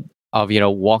head of,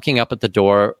 walking up at the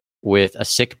door with a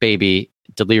sick baby,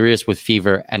 delirious with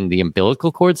fever, and the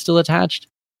umbilical cord still attached.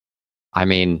 I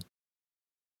mean,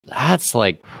 that's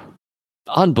like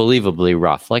unbelievably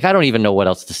rough. Like, I don't even know what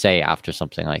else to say after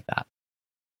something like that.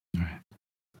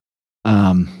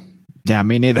 Yeah,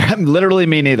 me neither. Literally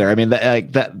me neither. I mean,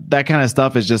 that kind of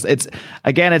stuff is just, it's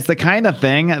the kind of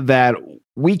thing that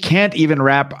we can't even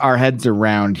wrap our heads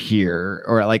around here.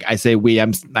 Or like I say,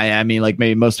 I mean, like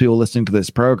maybe most people listening to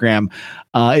this program,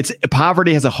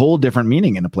 poverty has a whole different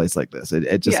meaning in a place like this.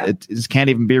 It just can't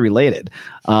even be related.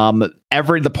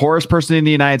 The poorest person in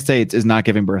the United States is not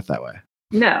giving birth that way.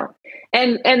 No.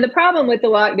 And the problem with the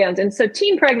lockdowns, and so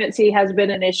teen pregnancy has been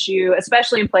an issue,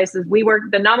 especially in places we work.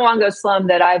 The Namwango slum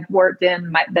that I've worked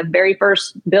in, the very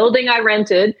first building I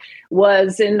rented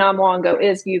was in Namwango,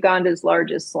 is Uganda's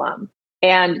largest slum.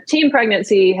 And teen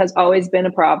pregnancy has always been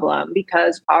a problem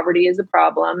because poverty is a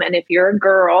problem. And if you're a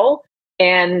girl,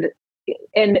 and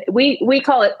we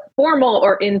call it formal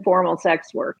or informal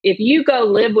sex work. If you go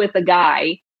live with a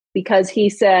guy because he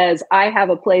says, I have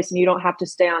a place and you don't have to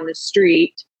stay on the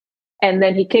street, and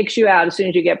then he kicks you out as soon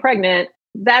as you get pregnant,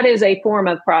 that is a form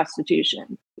of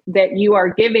prostitution, that you are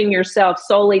giving yourself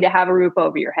solely to have a roof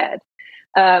over your head.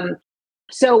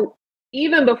 So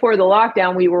even before the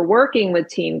lockdown, we were working with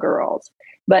teen girls.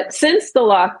 But since the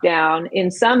lockdown, in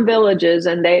some villages,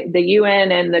 and the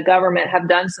UN and the government have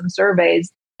done some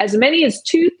surveys, as many as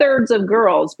 2/3 of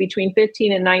girls between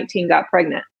 15 and 19 got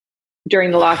pregnant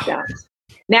during the lockdowns.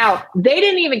 Now, they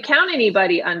didn't even count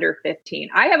anybody under 15.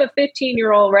 I have a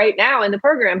 15-year-old right now in the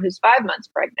program who's 5 months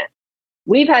pregnant.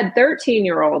 We've had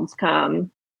 13-year-olds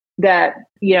come that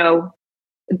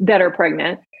are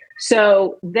pregnant.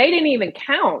 So they didn't even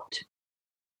count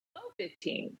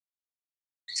 15.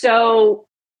 So,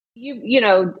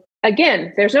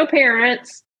 again, there's no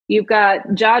parents. You've got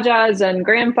jajas and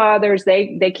grandfathers.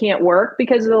 They can't work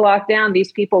because of the lockdown.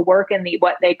 These people work in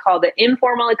what they call the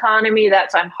informal economy.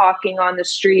 That's I'm hawking on the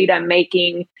street. I'm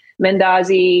making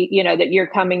mandazi, that you're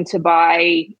coming to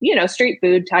buy, street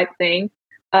food type thing.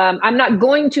 I'm not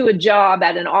going to a job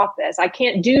at an office. I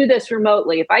can't do this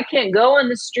remotely. If I can't go on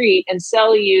the street and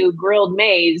sell you grilled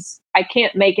maize, I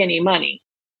can't make any money.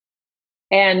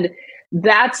 And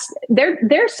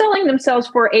they're selling themselves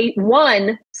for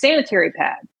one sanitary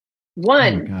pad.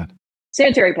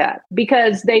 Sanitary pad,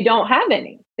 because they don't have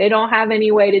any. They don't have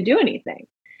any way to do anything.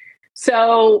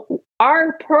 So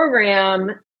our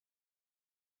program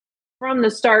from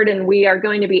the start, and we are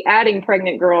going to be adding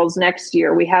pregnant girls next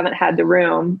year. We haven't had the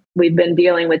room. We've been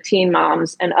dealing with teen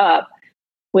moms and up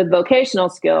with vocational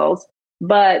skills.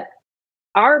 But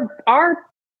our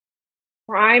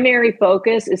primary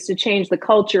focus is to change the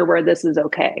culture where this is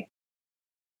okay.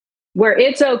 Where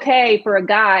it's okay for a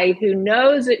guy who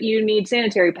knows that you need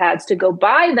sanitary pads to go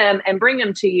buy them and bring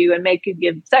them to you and make you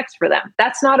give sex for them.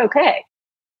 That's not okay.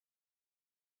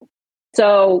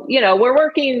 So, we're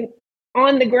working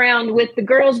on the ground with the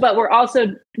girls, but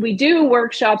we do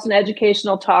workshops and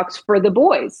educational talks for the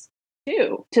boys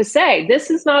too, to say, this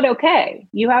is not okay.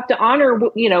 You have to honor,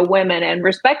 women and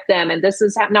respect them. And this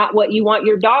is not what you want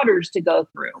your daughters to go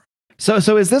through.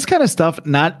 So is this kind of stuff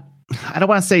not, I don't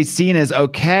want to say seen as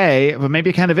okay, but maybe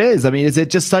it kind of is. I mean, is it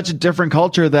just such a different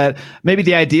culture that maybe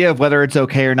the idea of whether it's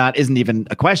okay or not isn't even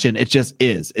a question? It just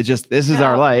is. This is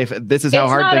our life. This is how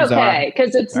hard things are. It's not okay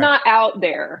because it's not out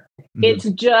there. Mm-hmm. It's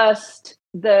just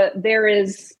there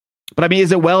is But I mean,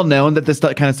 is it well known that this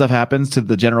kind of stuff happens to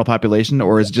the general population,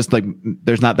 or is it just like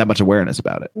there's not that much awareness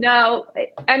about it? No,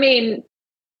 I mean,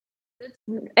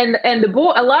 and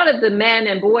a lot of the men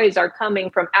and boys are coming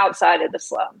from outside of the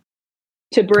slum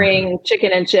to bring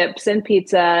chicken and chips and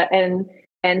pizza and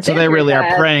so they really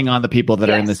are preying on the people that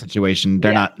are in this situation.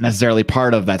 They're not necessarily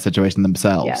part of that situation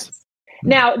themselves. Yes.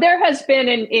 Now, there has been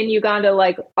in Uganda,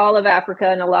 like all of Africa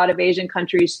and a lot of Asian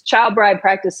countries, child bride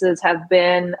practices have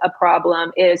been a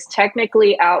problem. It is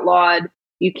technically outlawed.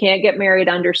 You can't get married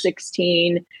under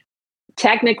 16.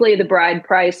 Technically, the bride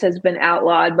price has been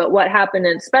outlawed. But what happened,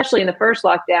 especially in the first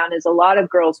lockdown, is a lot of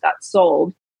girls got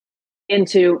sold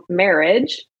into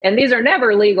marriage. And these are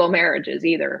never legal marriages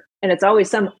either. And it's always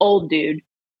some old dude.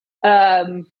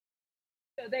 So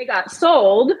they got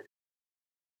sold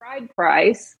bride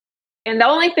price. And the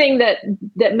only thing that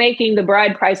making the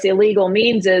bride price illegal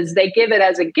means is they give it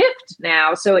as a gift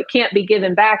now, so it can't be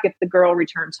given back if the girl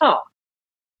returns home,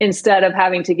 instead of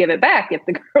having to give it back if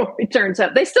the girl returns home.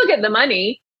 They still get the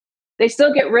money. They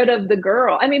still get rid of the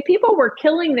girl. I mean, people were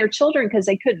killing their children because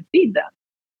they couldn't feed them.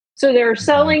 So they're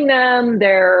selling them.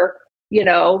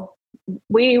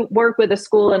 We work with a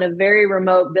school in a very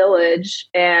remote village,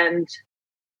 and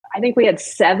I think we had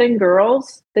 7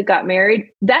 girls that got married.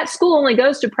 That school only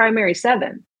goes to primary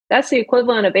 7. That's the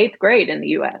equivalent of 8th grade in the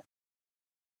US.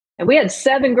 And we had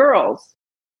 7 girls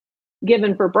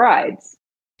given for brides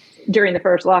during the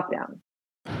first lockdown.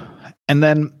 And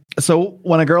then, so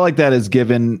when a girl like that is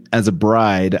given as a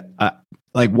bride,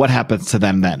 like what happens to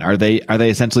them then? Are they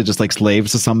essentially just like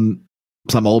slaves to some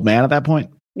old man at that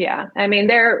point? Yeah. I mean,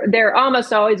 they're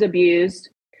almost always abused.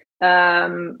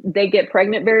 They get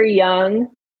pregnant very young.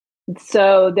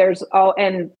 So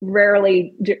and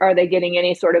rarely are they getting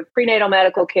any sort of prenatal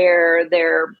medical care.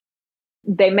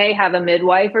 They may have a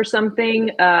midwife or something.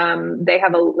 They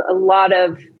have a lot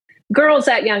of girls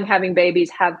that young having babies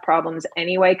have problems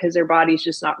anyway, because their body's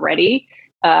just not ready.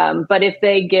 But if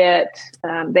they get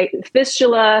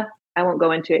fistula, I won't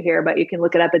go into it here, but you can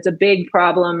look it up. It's a big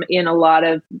problem in a lot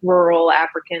of rural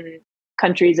African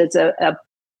countries. It's a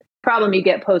problem you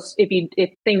get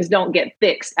if things don't get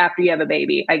fixed after you have a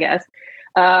baby, I guess.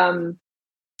 And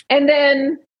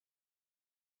then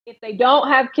if they don't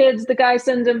have kids, the guy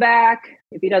sends them back.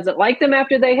 If he doesn't like them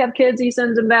after they have kids, he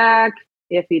sends them back.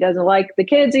 If he doesn't like the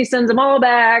kids, he sends them all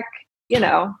back,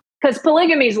 because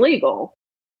polygamy is legal.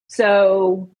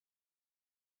 So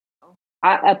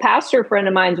a pastor friend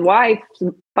of mine's wife's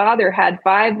father had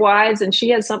 5 wives, and she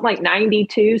has something like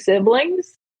 92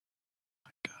 siblings.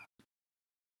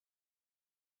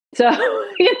 So,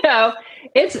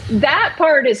 it's that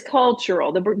part is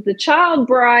cultural. The child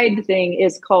bride thing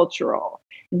is cultural.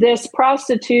 This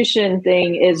prostitution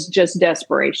thing is just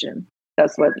desperation.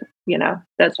 That's what,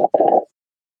 that's what it is.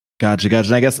 Gotcha.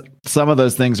 And I guess some of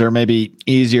those things are maybe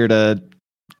easier to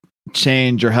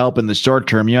change or help in the short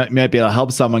term. You might be able to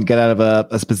help someone get out of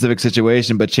a specific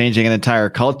situation, but changing an entire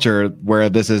culture where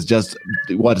this is just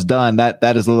what's done,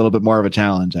 that is a little bit more of a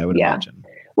challenge, I would imagine.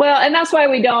 Well, and that's why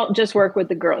we don't just work with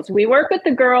the girls. We work with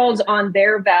the girls on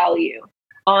their value,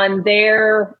 on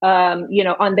their,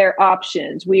 on their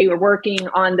options. We are working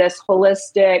on this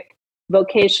holistic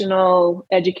vocational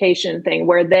education thing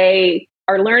where they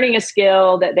are learning a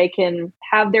skill that they can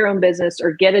have their own business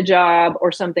or get a job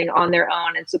or something on their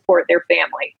own and support their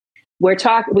family.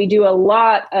 We do a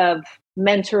lot of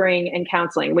mentoring and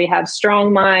counseling. We have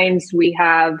Strong Minds. We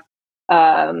have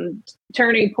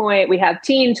Turning Point. We have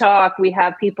Teen Talk. We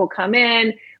have people come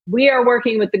in. We are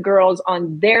working with the girls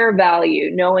on their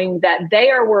value, knowing that they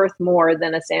are worth more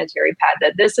than a sanitary pad,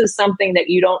 that this is something that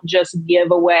you don't just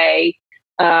give away,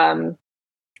 while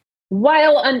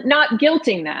not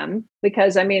guilting them,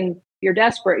 because, you're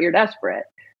desperate.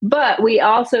 But we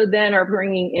also then are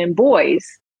bringing in boys.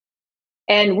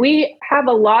 And we have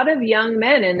a lot of young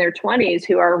men in their 20s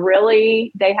who are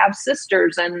they have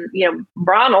sisters. And,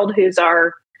 Ronald, who's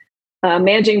our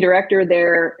managing director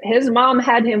there, his mom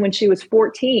had him when she was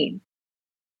 14.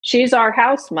 She's our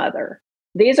house mother.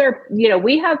 These are,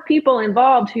 we have people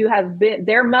involved who have been,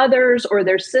 their mothers or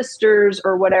their sisters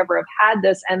or whatever have had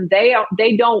this, and they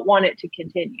don't want it to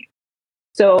continue.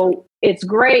 So it's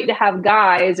great to have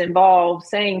guys involved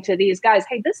saying to these guys,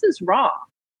 hey, this is wrong.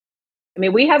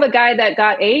 We have a guy that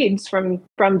got AIDS from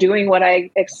doing what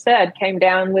I said, came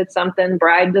down with something,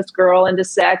 bribed this girl into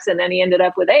sex, and then he ended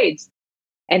up with AIDS.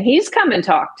 And he's come and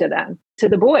talked to them, to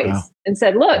the boys, and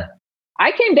said, look,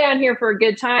 I came down here for a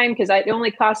good time because it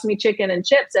only cost me chicken and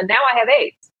chips, and now I have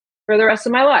AIDS for the rest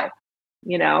of my life,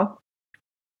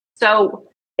 So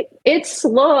it's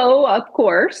slow, of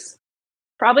course.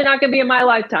 Probably not going to be in my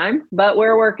lifetime, but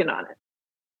we're working on it.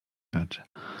 Gotcha.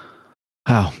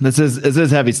 Oh, this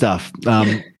is heavy stuff,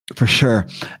 for sure.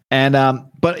 And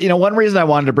but one reason I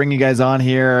wanted to bring you guys on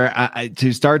here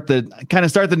to start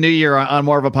the new year on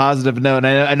more of a positive note. And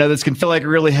I know this can feel like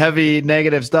really heavy,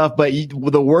 negative stuff, but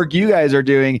the work you guys are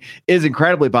doing is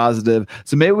incredibly positive.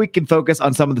 So maybe we can focus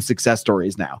on some of the success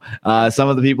stories now. Some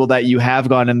of the people that you have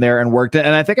gone in there and worked in,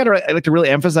 and I think I'd like to really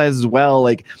emphasize as well,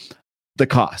 like, the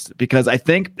cost, because I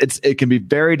think it can be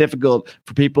very difficult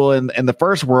for people in the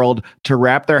first world to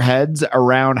wrap their heads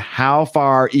around how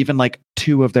far even like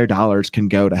 $2 of their dollars can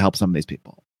go to help some of these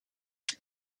people.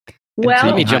 Well,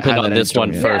 let me jump in on this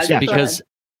one first, because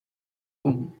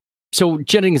so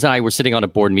Jennings and I were sitting on a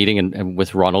board meeting and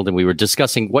with Ronald, and we were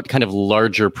discussing what kind of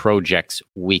larger projects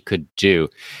we could do,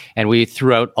 and we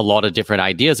threw out a lot of different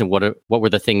ideas and what were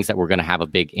the things that were going to have a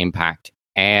big impact.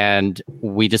 And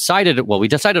we decided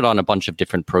on a bunch of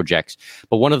different projects,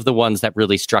 but one of the ones that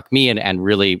really struck me and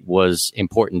really was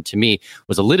important to me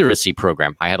was a literacy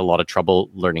program. I had a lot of trouble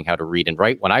learning how to read and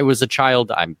write when I was a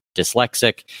child. I'm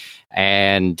dyslexic,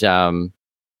 and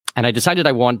I decided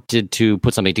I wanted to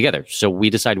put something together. So we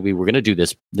decided we were going to do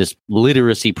this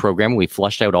literacy program. We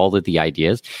flushed out all of the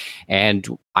ideas, and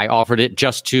I offered it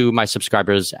just to my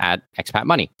subscribers at Expat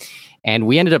Money, and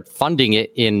we ended up funding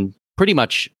it in pretty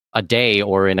much a day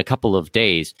or in a couple of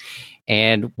days.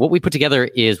 And what we put together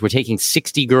is we're taking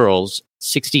 60 girls,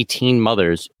 60 teen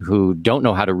mothers who don't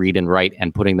know how to read and write,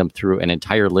 and putting them through an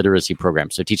entire literacy program.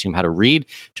 So teaching them how to read,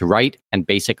 to write, and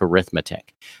basic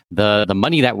arithmetic. The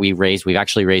money that we raised, we've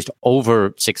actually raised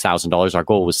over $6,000. Our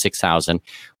goal was $6,000.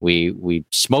 We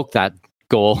smoked that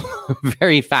goal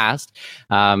very fast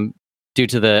due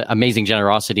to the amazing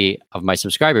generosity of my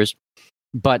subscribers.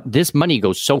 But this money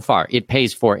goes so far. It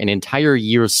pays for an entire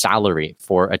year's salary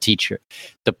for a teacher.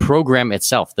 The program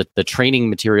itself, the training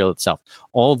material itself,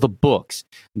 all the books,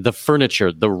 the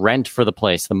furniture, the rent for the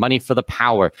place, the money for the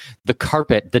power, the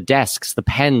carpet, the desks, the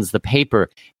pens, the paper,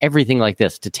 everything like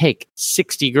this, to take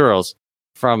 60 girls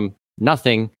from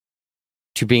nothing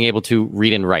to being able to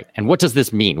read and write. And what does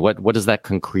this mean? What does that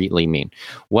concretely mean?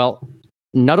 Well,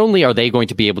 not only are they going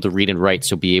to be able to read and write,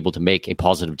 so be able to make a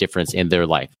positive difference in their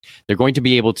life, they're going to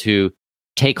be able to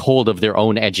take hold of their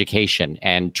own education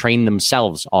and train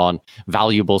themselves on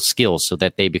valuable skills so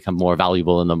that they become more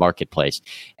valuable in the marketplace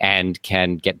and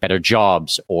can get better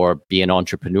jobs or be an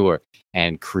entrepreneur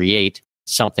and create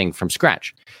something from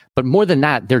scratch. But more than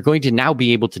that, they're going to now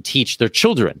be able to teach their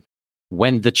children,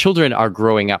 when the children are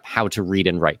growing up, how to read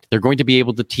and write. They're going to be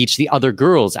able to teach the other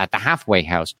girls at the halfway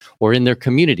house or in their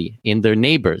community, in their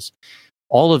neighbors,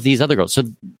 all of these other girls. So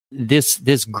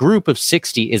this group of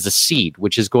 60 is a seed,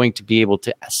 which is going to be able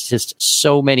to assist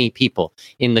so many people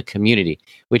in the community,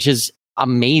 which is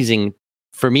amazing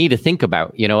for me to think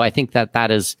about. I think that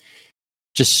is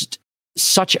just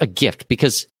such a gift,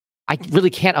 because I really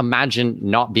can't imagine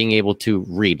not being able to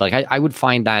read. Like I would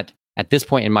find that at this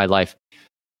point in my life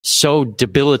so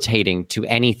debilitating to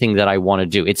anything that I want to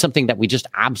do. It's something that we just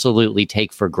absolutely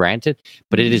take for granted,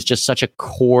 but it is just such a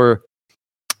core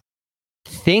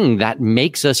thing that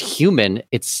makes us human.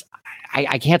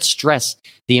 I can't stress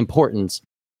the importance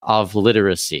of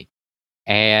literacy.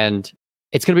 And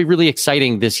it's going to be really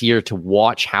exciting this year to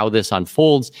watch how this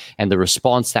unfolds and the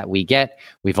response that we get.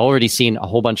 We've already seen a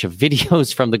whole bunch of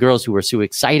videos from the girls who are so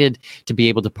excited to be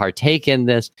able to partake in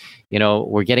this.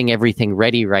 We're getting everything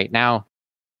ready right now.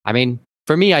 I mean,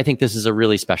 for me, I think this is a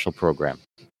really special program.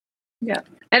 Yeah.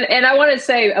 And I want to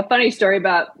say a funny story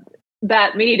about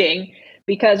that meeting,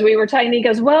 because we were talking, he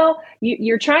goes, well,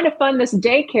 you're trying to fund this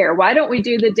daycare. Why don't we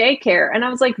do the daycare? And I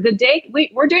was like,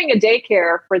 we're doing a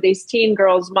daycare for these teen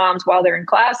girls' moms while they're in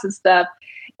class and stuff.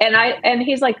 And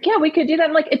he's like, yeah, we could do that.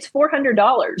 I'm like, it's $400.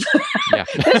 Yeah.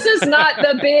 This is not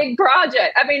the big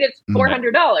project. I mean, it's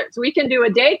 $400. We can do a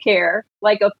daycare,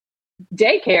 like a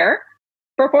daycare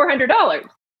for $400.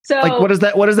 So, like, what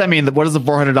does that mean? What does the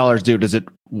 $400 do? Does it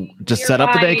just set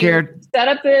up the daycare? Set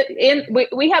up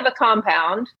we have a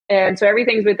compound, and so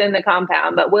everything's within the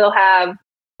compound. But we'll have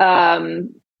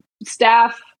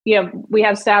staff. We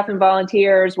have staff and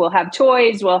volunteers. We'll have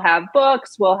toys. We'll have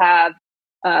books. We'll have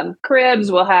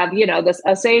cribs. We'll have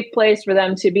a safe place for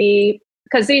them to be,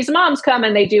 because these moms come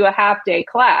and they do a half-day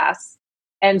class,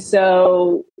 and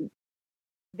so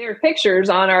there are pictures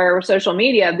on our social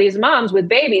media of these moms with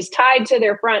babies tied to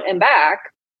their front and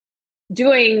back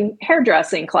doing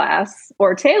hairdressing class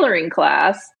or tailoring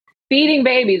class, feeding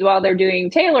babies while they're doing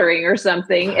tailoring or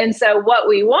something. And so what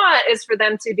we want is for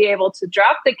them to be able to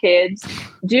drop the kids,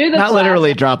 do the not class,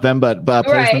 literally drop them, but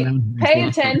place them pay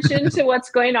attention to what's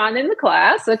going on in the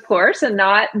class, of course, and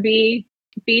not be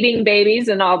feeding babies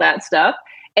and all that stuff.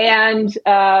 And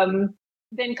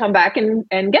then come back and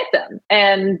get them.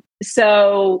 And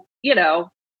so,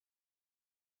 $400.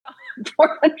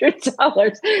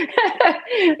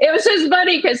 It was just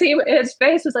funny because his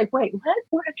face was like, wait,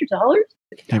 what? $400?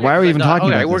 Like, why are we even talking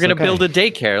about we're this? going to build a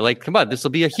daycare. Like, come on, this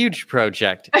will be a huge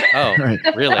project. Oh, Right.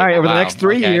 really? All right, over the next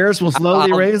 3 years, we'll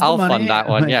slowly raise the money. I'll fund that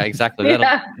one. Yeah, exactly.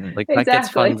 Yeah, that gets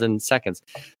funds in seconds.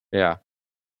 Yeah.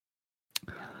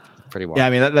 Pretty well. Yeah, I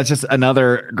mean, that's just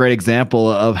another great example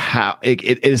of how it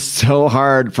is so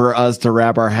hard for us to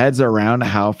wrap our heads around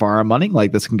how far a money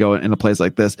like this can go in a place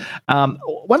like this.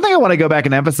 One thing I want to go back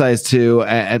and emphasize too,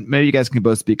 and maybe you guys can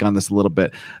both speak on this a little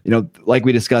bit, like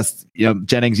we discussed,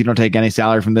 Jennings, you don't take any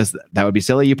salary from this. That would be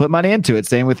silly. You put money into it.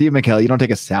 Same with you, Mikkel. You don't take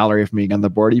a salary from being on the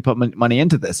board. You put money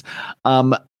into this.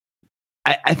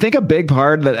 I think a big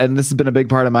part and this has been a big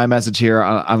part of my message here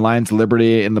on Lions of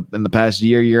Liberty in the past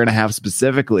year and a half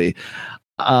specifically.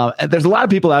 And there's a lot of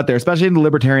people out there, especially in the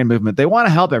libertarian movement. They want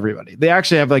to help everybody. They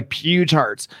actually have like huge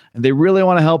hearts and they really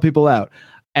want to help people out.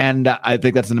 And I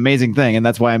think that's an amazing thing. And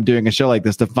that's why I'm doing a show like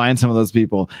this, to find some of those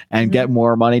people and get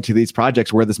more money to these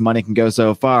projects where this money can go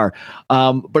so far.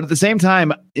 But at the same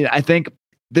time, I think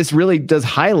this really does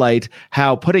highlight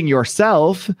how putting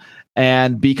yourself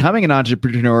and becoming an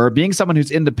entrepreneur, being someone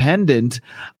who's independent,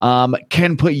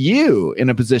 can put you in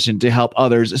a position to help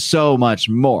others so much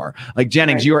more. Like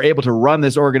Jennings, right. You are able to run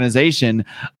this organization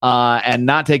and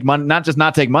not take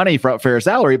money for your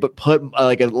salary, but put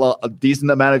a decent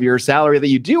amount of your salary that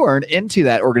you do earn into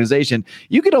that organization.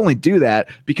 You could only do that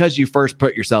because you first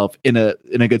put yourself in a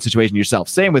good situation yourself.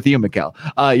 Same with you, Mikkel.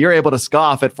 You're able to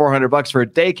scoff at $400 for a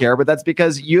daycare, but that's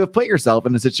because you have put yourself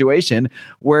in a situation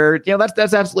where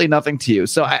that's absolutely nothing to you.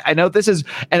 So I know this is,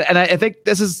 and I think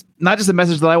this is not just a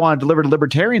message that I want to deliver to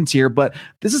libertarians here, but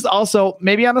this is also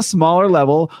maybe on a smaller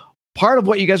level, part of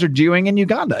what you guys are doing in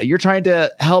Uganda. You're trying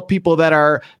to help people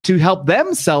to help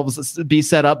themselves be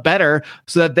set up better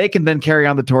so that they can then carry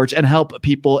on the torch and help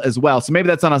people as well. So maybe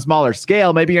that's on a smaller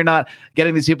scale. Maybe you're not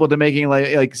getting these people to making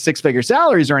like 6-figure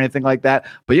salaries or anything like that,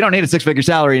 but you don't need a 6-figure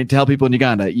salary to help people in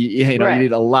Uganda. You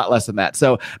need a lot less than that.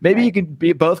 So maybe you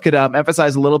could both could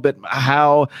emphasize a little bit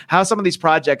how some of these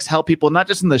projects help people, not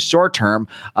just in the short term,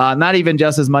 not even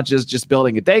just as much as just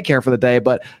building a daycare for the day,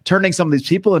 but turning some of these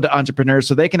people into entrepreneurs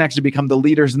so they can actually become the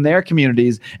leaders in their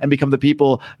communities and become the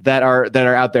people that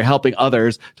are out there helping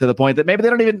others to the point that maybe they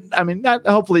don't even,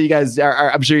 hopefully you guys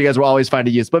are, I'm sure you guys will always find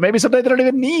a use, but maybe someday they don't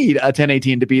even need a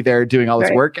 1018 to be there doing all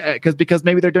this work because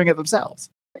maybe they're doing it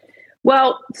themselves.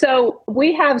 Well, so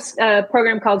we have a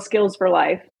program called Skills for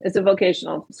Life. It's a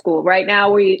vocational school. Right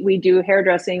now we do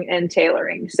hairdressing and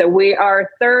tailoring. So we are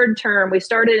third term. We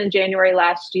started in January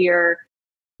last year,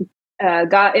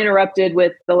 got interrupted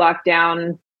with the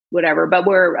lockdown, whatever, but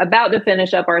we're about to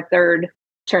finish up our third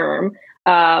term.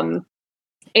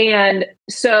 And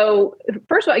so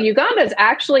first of all, Uganda is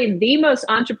actually the most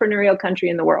entrepreneurial country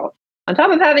in the world. On top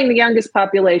of having the youngest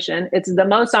population, it's the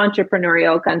most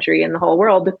entrepreneurial country in the whole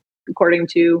world, according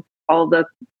to all the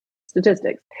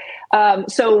statistics.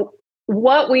 So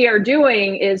what we are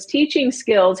doing is teaching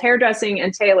skills, hairdressing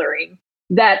and tailoring,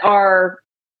 that are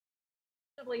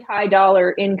relatively high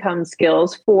dollar income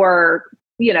skills for,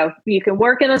 you can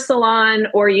work in a salon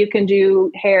or you can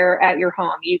do hair at your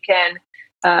home. You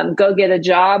can go get a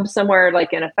job somewhere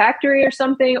like in a factory or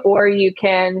something, or you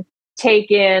can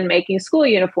take in making school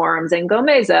uniforms and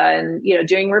gomeza and,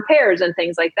 doing repairs and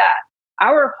things like that.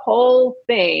 Our whole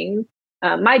thing,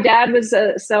 my dad was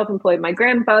self-employed. My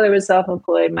grandfather was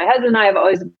self-employed. My husband and I have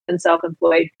always been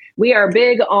self-employed. We are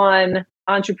big on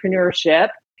entrepreneurship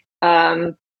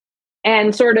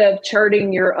and sort of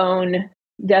charting your own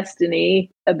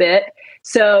destiny a bit.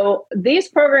 So these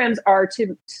programs are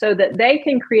so that they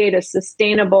can create a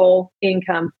sustainable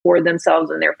income for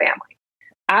themselves and their family.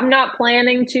 I'm not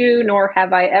planning to, nor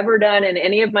have I ever done in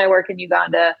any of my work in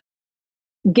Uganda,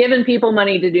 given people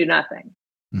money to do nothing.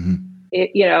 Mm-hmm.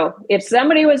 If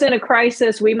somebody was in a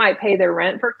crisis, we might pay their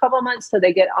rent for a couple months till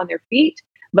they get on their feet.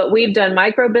 But we've done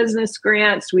micro business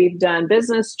grants, we've done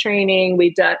business training,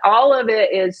 we've done all of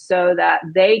it is so that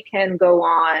they can go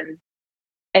on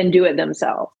and do it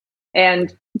themselves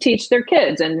and teach their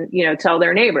kids and, tell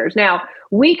their neighbors. Now,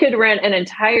 we could rent an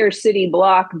entire city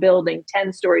block building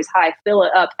 10 stories high, fill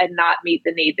it up and not meet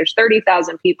the need. There's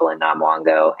 30,000 people in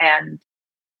Namwango and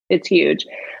it's huge.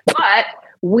 But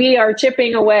we are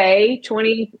chipping away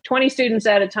 20 students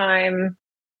at a time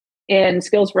in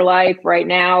Skills for Life. Right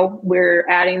now, we're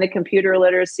adding the computer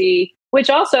literacy, which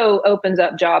also opens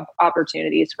up job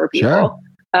opportunities for people. Sure.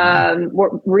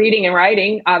 Reading and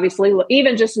writing, obviously,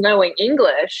 even just knowing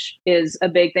English is a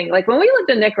big thing. Like when we lived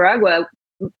in Nicaragua,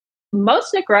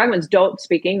 most Nicaraguans don't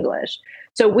speak English.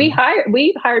 So we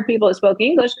hired people that spoke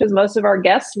English because most of our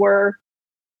guests were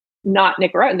not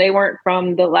Nicaraguan. They weren't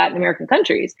from the Latin American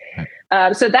countries.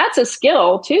 So that's a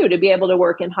skill too, to be able to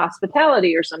work in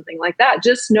hospitality or something like that.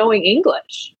 Just knowing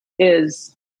English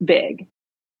is big.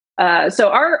 So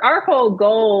our whole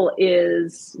goal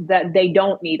is that they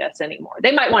don't need us anymore.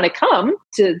 They might want to come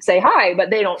to say hi, but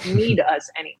they don't need us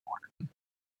anymore.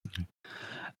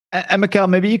 And Mikkel,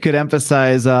 maybe you could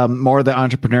emphasize more the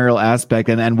entrepreneurial aspect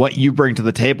and what you bring to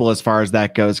the table as far as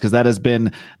that goes, because that has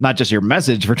been not just your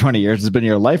message for 20 years, it's been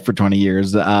your life for 20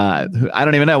 years. I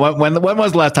don't even know. When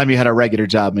was the last time you had a regular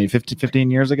job? Maybe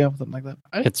 15 years ago, something like that?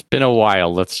 It's been a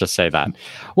while, let's just say that.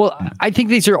 Well, I think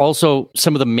these are also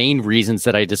some of the main reasons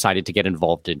that I decided to get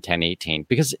involved in 1018,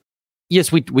 because yes,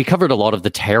 we covered a lot of the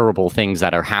terrible things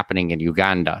that are happening in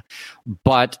Uganda,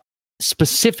 but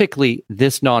specifically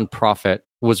this nonprofit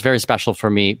was very special for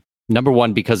me. Number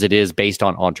one, because it is based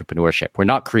on entrepreneurship. We're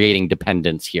not creating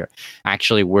dependence here.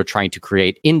 Actually, we're trying to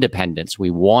create independence.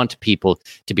 We want people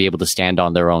to be able to stand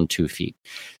on their own 2 feet.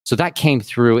 So that came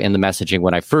through in the messaging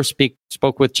when I first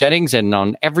spoke with Jennings, and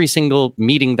on every single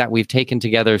meeting that we've taken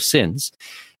together since.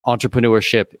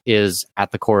 Entrepreneurship is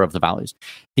at the core of the values.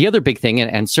 The other big thing,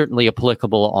 and certainly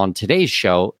applicable on today's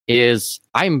show, is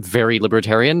I'm very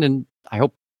libertarian, and I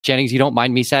hope, Jennings, you don't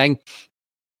mind me saying,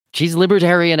 she's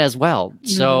libertarian as well.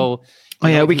 So, we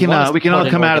can all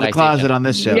come out of the closet on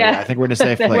this show. Yeah. I think we're in a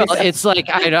safe place. Well, it's like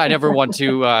I never want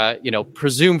to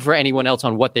presume for anyone else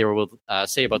on what they will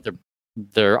say about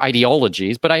their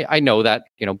ideologies, but I know that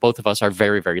both of us are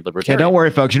very, very libertarian. Yeah, don't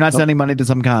worry, folks. You're not sending money to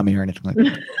some commie or anything like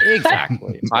that.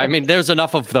 Exactly. I mean, there's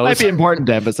enough of those. Might be important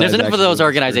to emphasize. There's enough of those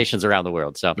organizations around the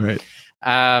world. So,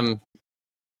 right.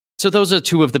 So those are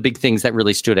two of the big things that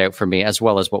really stood out for me, as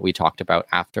well as what we talked about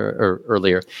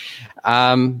earlier.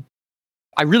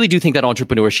 I really do think that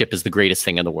entrepreneurship is the greatest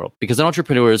thing in the world, because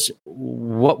entrepreneurs,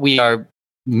 what we are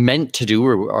meant to do,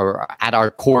 or at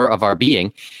our core of our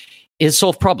being, is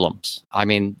solve problems. I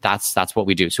mean, that's what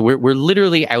we do. So we're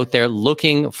literally out there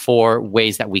looking for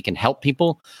ways that we can help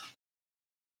people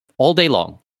all day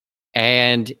long,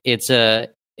 and it's an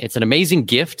amazing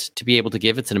gift to be able to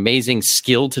give. It's an amazing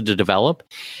skill to develop.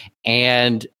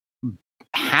 And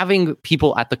having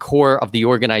people at the core of the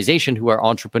organization who are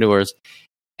entrepreneurs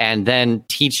and then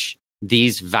teach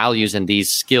these values and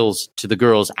these skills to the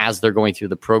girls as they're going through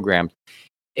the program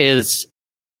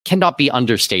cannot be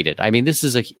understated. I mean, this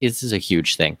is a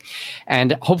huge thing.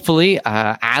 And hopefully,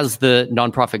 as the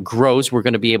nonprofit grows, we're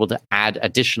going to be able to add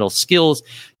additional skills.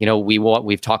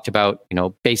 We've talked about,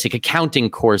 basic accounting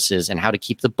courses and how to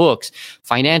keep the books,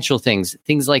 financial things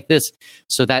like this,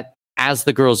 so that as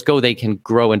the girls go, they can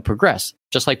grow and progress.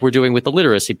 Just like we're doing with the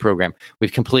literacy program.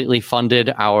 We've completely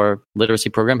funded our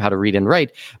literacy program, how to read and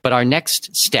write. But our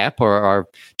next step, or our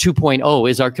 2.0,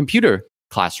 is our computer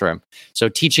classroom. So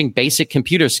teaching basic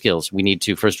computer skills. We need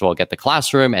to, first of all, get the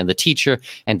classroom and the teacher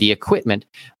and the equipment.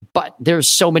 But there's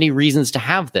so many reasons to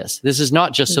have this. This is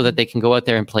not just so that they can go out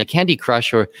there and play Candy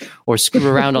Crush or screw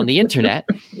around on the internet.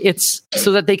 It's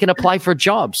so that they can apply for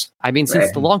jobs. I mean,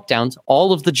 since the lockdowns,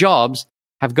 all of the jobs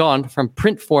have gone from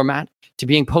print format to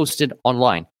being posted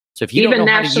online. So if you don't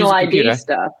know how to use a computer, ID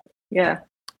stuff,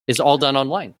 is all done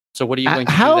online. So what are you going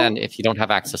to do then if you don't have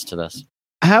access to this?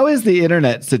 How is the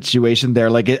internet situation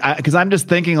there? Like, because I'm just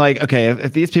thinking, like, okay,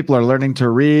 if these people are learning to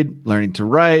read, learning to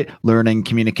write, learning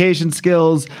communication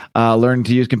skills, learning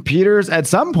to use computers, at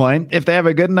some point, if they have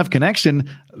a good enough connection,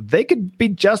 they could be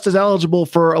just as eligible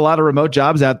for a lot of remote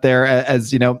jobs out there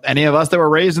as any of us that were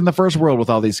raised in the first world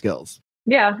with all these skills.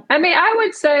 Yeah, I mean, I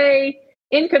would say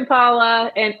in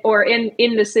Kampala or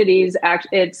in the cities,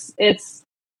 it's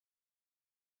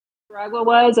Nicaragua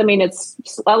was. I mean, it's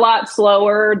a lot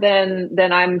slower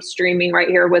than I'm streaming right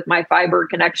here with my fiber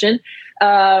connection.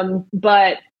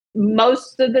 But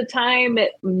most of the time,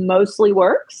 it mostly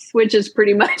works, which is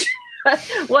pretty much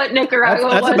what Nicaragua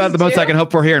was. That's about the most I can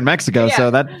hope for here in Mexico. Yeah.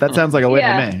 So that sounds like a win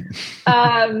to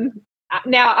me.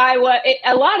 Now,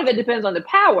 a lot of it depends on the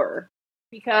power.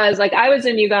 Because I was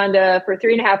in Uganda for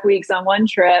 3.5 weeks on one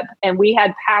trip, and we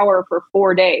had power for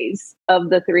 4 days of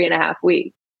the 3.5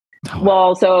 weeks. Oh.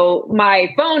 Well, so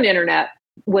my phone internet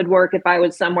would work if I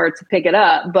was somewhere to pick it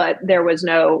up, but there was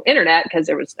no internet because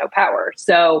there was no power.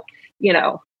 So,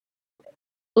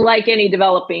 like any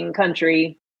developing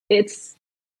country, it's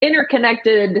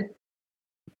interconnected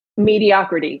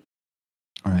mediocrity.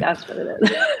 All right. That's what it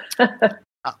is.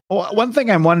 One thing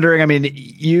I'm wondering, I mean,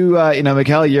 you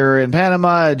Mikkel, you're in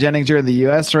Panama, Jennings, you're in the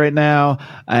US right now.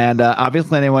 And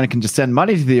obviously anyone can just send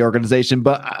money to the organization.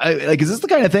 But is this the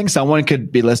kind of thing someone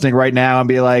could be listening right now and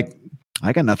be like,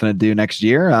 I got nothing to do next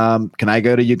year. Can I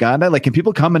go to Uganda? Like, can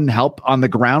people come and help on the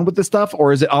ground with this stuff,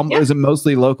 or is it is it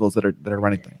mostly locals that are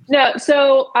running things? No,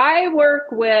 so I work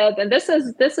with, and this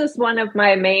is one of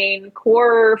my main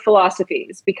core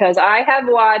philosophies, because I have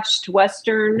watched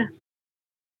Western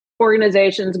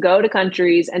organizations go to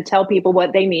countries and tell people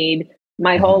what they need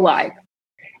my whole life.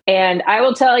 And I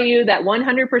will tell you that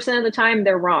 100% of the time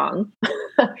they're wrong,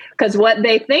 because what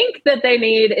they think that they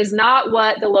need is not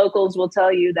what the locals will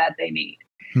tell you that they need.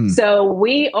 So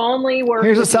we only work.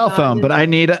 Here's a cell phone, but I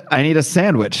need a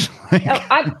sandwich.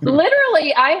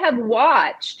 I have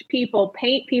watched people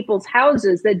paint people's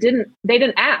houses that they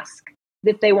didn't ask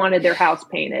if they wanted their house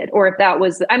painted, or if that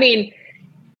was, I mean,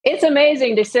 it's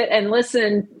amazing to sit and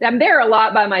listen. I'm there a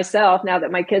lot by myself now that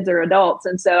my kids are adults.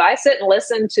 And so I sit and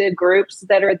listen to groups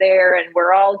that are there, and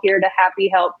we're all here to happy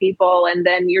help people. And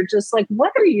then you're just like,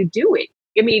 what are you doing?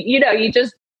 I mean, you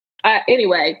just,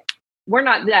 anyway, we're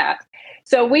not that.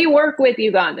 So we work with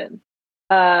Ugandan.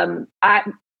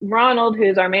 Ronald,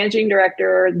 who's our managing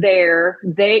director there,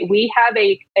 we have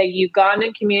a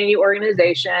Ugandan community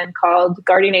organization called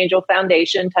Guardian Angel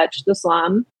Foundation, Touch the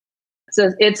Slum.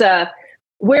 So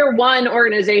we're one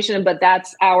organization, but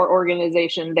that's our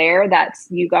organization there. That's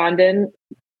Ugandan.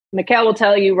 Mikkel will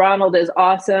tell you, Ronald is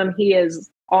awesome. He is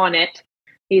on it.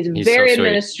 He's very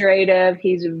administrative.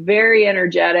 He's very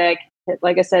energetic.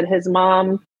 Like I said, his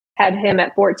mom had him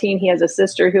at 14. He has a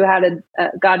sister who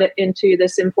got into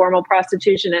this informal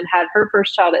prostitution and had her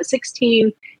first child at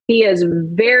 16. He is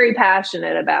very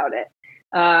passionate about it.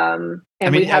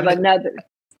 We have another.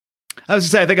 I was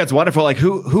just saying, I think that's wonderful. Like,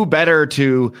 who better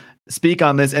to speak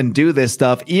on this and do this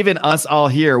stuff? Even us all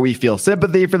here, we feel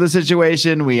sympathy for the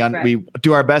situation. We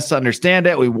do our best to understand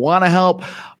it. We want to help,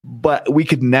 but we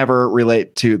could never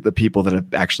relate to the people that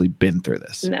have actually been through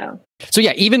this. No. So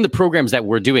yeah, even the programs that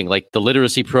we're doing, like the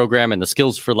literacy program and the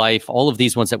Skills for Life, all of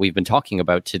these ones that we've been talking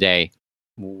about today,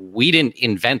 we didn't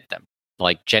invent them.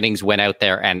 Like, Jennings went out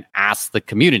there and asked the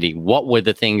community, what were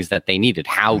the things that they needed?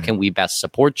 How can we best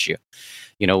support you?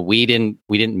 We didn't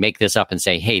make this up and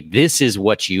say, hey, this is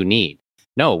what you need.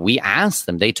 No, we asked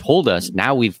them. They told us.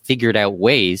 Now we've figured out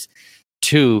ways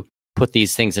to put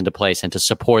these things into place and to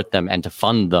support them and to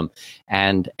fund them.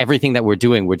 And everything that we're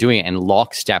doing it in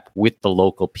lockstep with the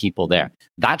local people there.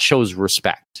 That shows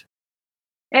respect.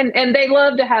 And they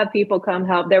love to have people come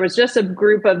help. There was just a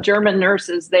group of German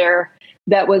nurses there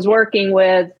that was working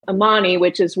with Amani,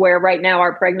 which is where right now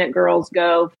our pregnant girls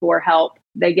go for help.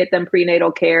 They get them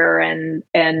prenatal care and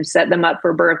set them up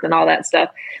for birth and all that stuff.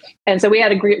 And so we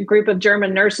had a group of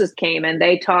German nurses came, and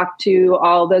they talked to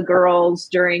all the girls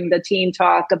during the teen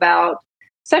talk about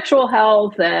sexual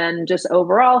health and just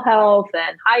overall health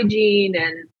and hygiene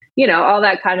and, all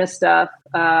that kind of stuff.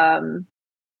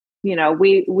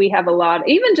 We have a lot,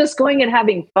 even just going and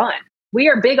having fun. We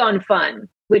are big on fun,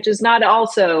 which is not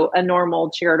also a normal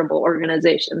charitable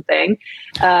organization thing.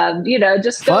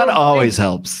 Just fun always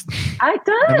helps. It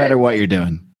does. No matter what you're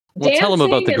doing. Well, tell them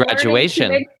about the graduation.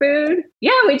 Make food.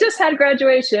 Yeah, we just had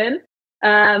graduation.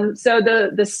 So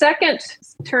the second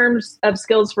terms of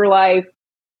Skills for Life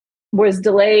was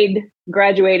delayed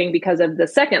graduating because of the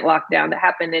second lockdown that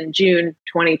happened in June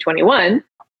 2021.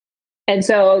 And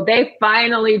so they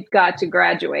finally got to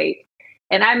graduate.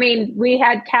 And I mean, we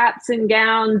had caps and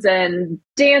gowns and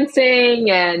dancing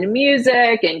and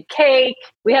music and cake.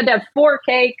 We had to have 4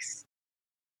 cakes.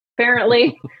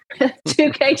 Apparently,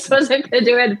 2 cakes wasn't going to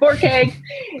do it. 4 cakes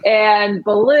and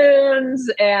balloons.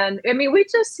 And I mean, we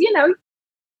just, you have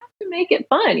to make it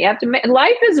fun. You have to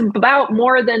life is about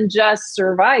more than just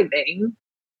surviving,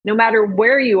 no matter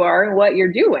where you are and what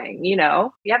you're doing. You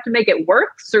have to make it worth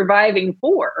surviving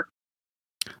for.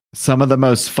 Some of the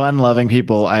most fun-loving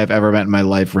people I have ever met in my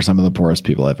life were some of the poorest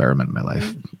people I've ever met in my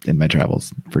life in my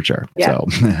travels, for sure. Yeah, so.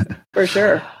 For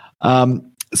sure.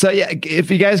 So yeah,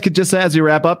 if you guys could just, as we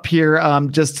wrap up here,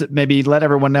 just maybe let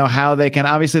everyone know how they can.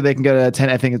 Obviously, they can go to 10.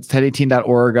 I think it's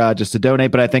 1018.org just to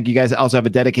donate. But I think you guys also have a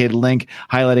dedicated link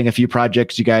highlighting a few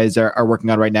projects you guys are working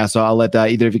on right now. So I'll let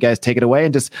either of you guys take it away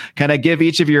and just kind of give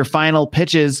each of your final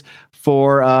pitches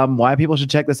for why people should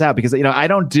check this out, because I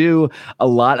don't do a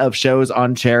lot of shows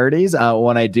on charities.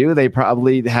 When I do, they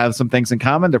probably have some things in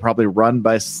common. They're probably run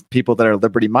by people that are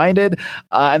liberty minded,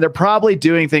 and they're probably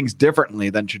doing things differently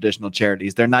than traditional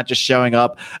charities. They're not just showing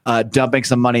up, dumping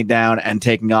some money down and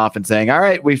taking off and saying, "All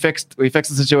right, we fixed the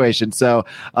situation." So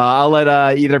I'll let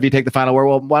either of you take the final word.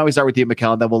 Well, why don't we start with you,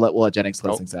 Mikkel, and then we'll let Jennings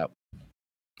close things out.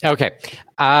 Okay.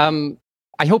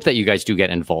 I hope that you guys do get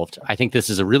involved. I think this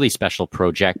is a really special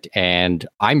project, and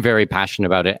I'm very passionate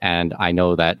about it, and I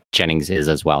know that Jennings is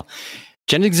as well.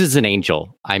 Jennings is an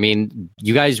angel. I mean,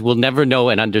 you guys will never know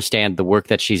and understand the work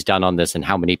that she's done on this and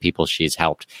how many people she's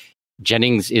helped.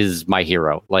 Jennings is my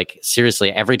hero. Like,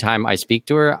 seriously, every time I speak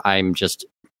to her, I'm just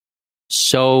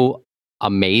so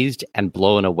amazed and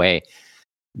blown away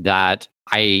that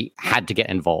I had to get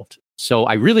involved. So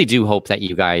I really do hope that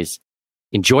you guys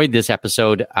enjoyed this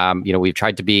episode. We've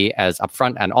tried to be as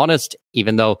upfront and honest,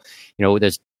 even though,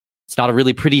 it's not a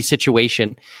really pretty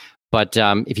situation. But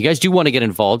if you guys do want to get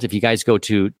involved, if you guys go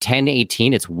to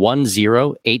 1018, it's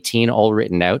 1018, all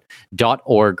written out,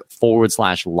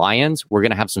 .org/Lions. We're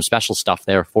going to have some special stuff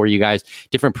there for you guys,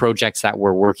 different projects that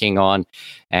we're working on.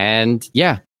 And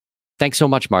yeah, thanks so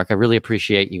much, Mark. I really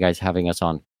appreciate you guys having us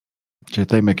on. Sure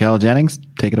thing, Mikkel. Jennings,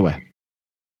 take it away.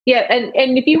 Yeah,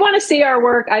 and if you want to see our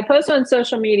work, I post on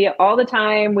social media all the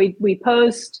time. We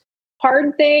post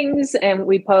hard things and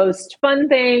we post fun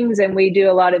things, and we do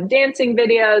a lot of dancing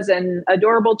videos and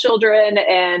adorable children.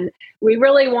 And we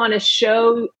really want to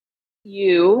show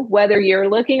you, whether you're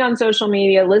looking on social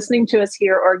media, listening to us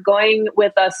here, or going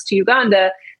with us to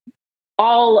Uganda,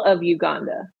 all of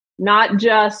Uganda, not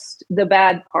just the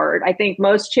bad part. I think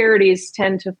most charities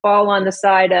tend to fall on the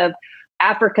side of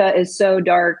Africa is so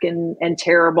dark and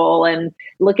terrible, and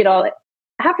look at all.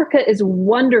 Africa is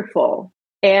wonderful,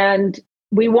 and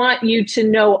we want you to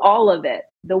know all of it,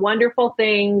 the wonderful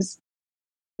things,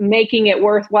 making it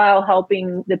worthwhile,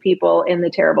 helping the people in the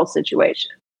terrible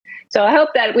situation. So I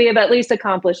hope that we have at least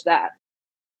accomplished that.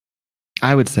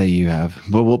 I would say you have,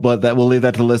 but we'll leave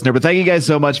that to the listener. But thank you guys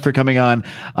so much for coming on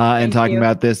and talking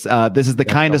about this. This is the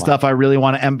kind of stuff I really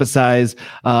want to emphasize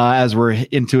as we're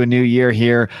into a new year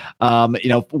here.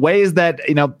 Ways that,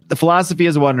 the philosophy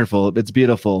is wonderful. It's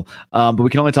beautiful. But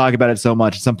we can only talk about it so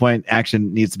much. At some point,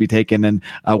 action needs to be taken. And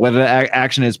whether that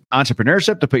action is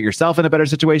entrepreneurship to put yourself in a better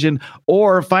situation,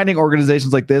 or finding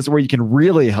organizations like this where you can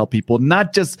really help people,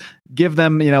 not just give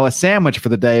them, a sandwich for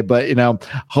the day, but,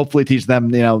 hopefully teach them,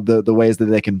 the ways that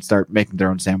they can start making their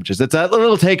own sandwiches. It's a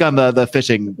little take on the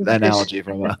fishing analogy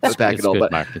from the back it's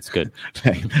good, Mark. It's good.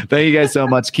 Thank you guys so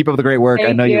much. Keep up the great work.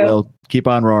 I know you will. Keep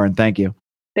on roaring. Thank you.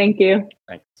 Thank you.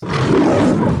 Thanks.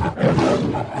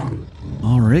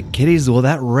 All right, kiddies. Well,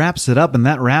 that wraps it up, and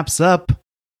that wraps up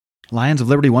Lions of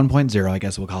Liberty 1.0, I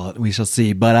guess we'll call it. We shall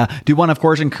see. But do want to, of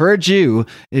course, encourage you,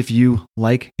 if you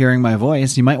like hearing my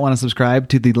voice, you might want to subscribe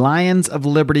to the Lions of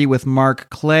Liberty with Mark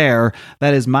Claire.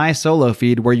 That is my solo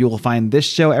feed, where you will find this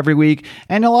show every week.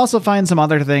 And you'll also find some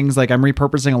other things, like I'm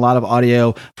repurposing a lot of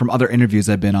audio from other interviews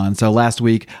I've been on. So last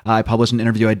week, I published an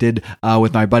interview I did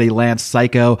with my buddy Lance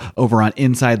Psycho over on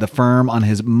Inside the Firm on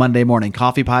his Monday Morning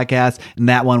Coffee podcast. In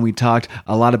that one, we talked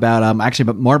a lot about,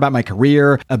 but more about my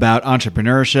career, about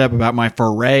entrepreneurship, about my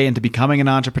foray into becoming an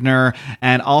entrepreneur,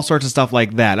 and all sorts of stuff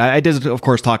like that. I did, of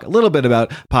course, talk a little bit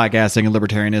about podcasting and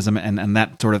libertarianism and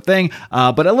that sort of thing,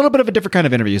 but a little bit of a different kind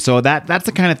of interview. So that's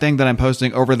the kind of thing that I'm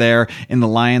posting over there in the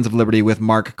Lions of Liberty with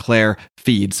Mark Claire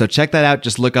feed. So check that out.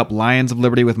 Just look up Lions of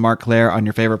Liberty with Mark Claire on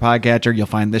your favorite podcatcher. You'll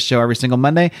find this show every single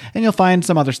Monday, and you'll find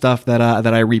some other stuff that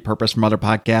I repurpose from other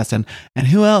podcasts. And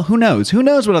who knows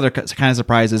what other kind of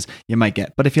surprises you might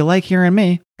get. But if you like hearing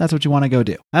me, that's what you want to go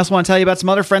do. I also want to tell you about some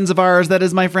other friends of ours. That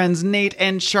is my friends Nate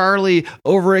and Charlie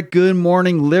over at Good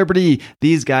Morning Liberty.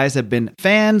 These guys have been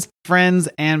fans, friends,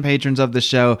 and patrons of the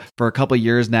show for a couple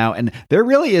years now, and there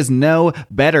really is no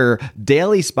better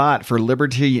daily spot for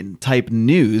liberty type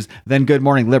news than Good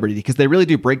Morning Liberty, because they really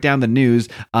do break down the news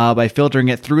by filtering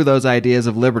it through those ideas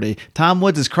of liberty. Tom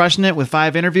Woods is crushing it with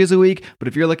 5 interviews a week, but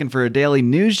if you're looking for a daily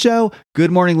news show, Good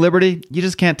Morning Liberty, you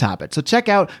just can't top it. So check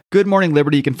out Good Morning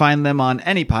Liberty. You can find them on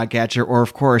any podcatcher, or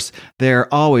of course,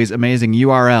 their always amazing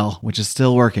URL, which is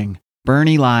still working,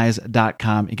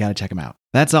 BernieLies.com. You got to check them out.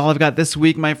 That's all I've got this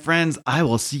week, my friends. I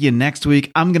will see you next week.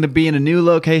 I'm going to be in a new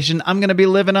location. I'm going to be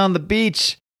living on the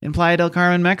beach in Playa del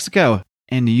Carmen, Mexico.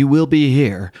 And you will be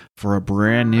here for a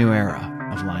brand new era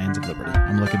of Lions of Liberty.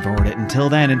 I'm looking forward to it. Until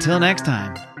then, until next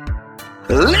time.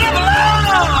 Live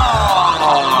long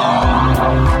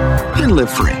and live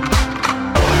free.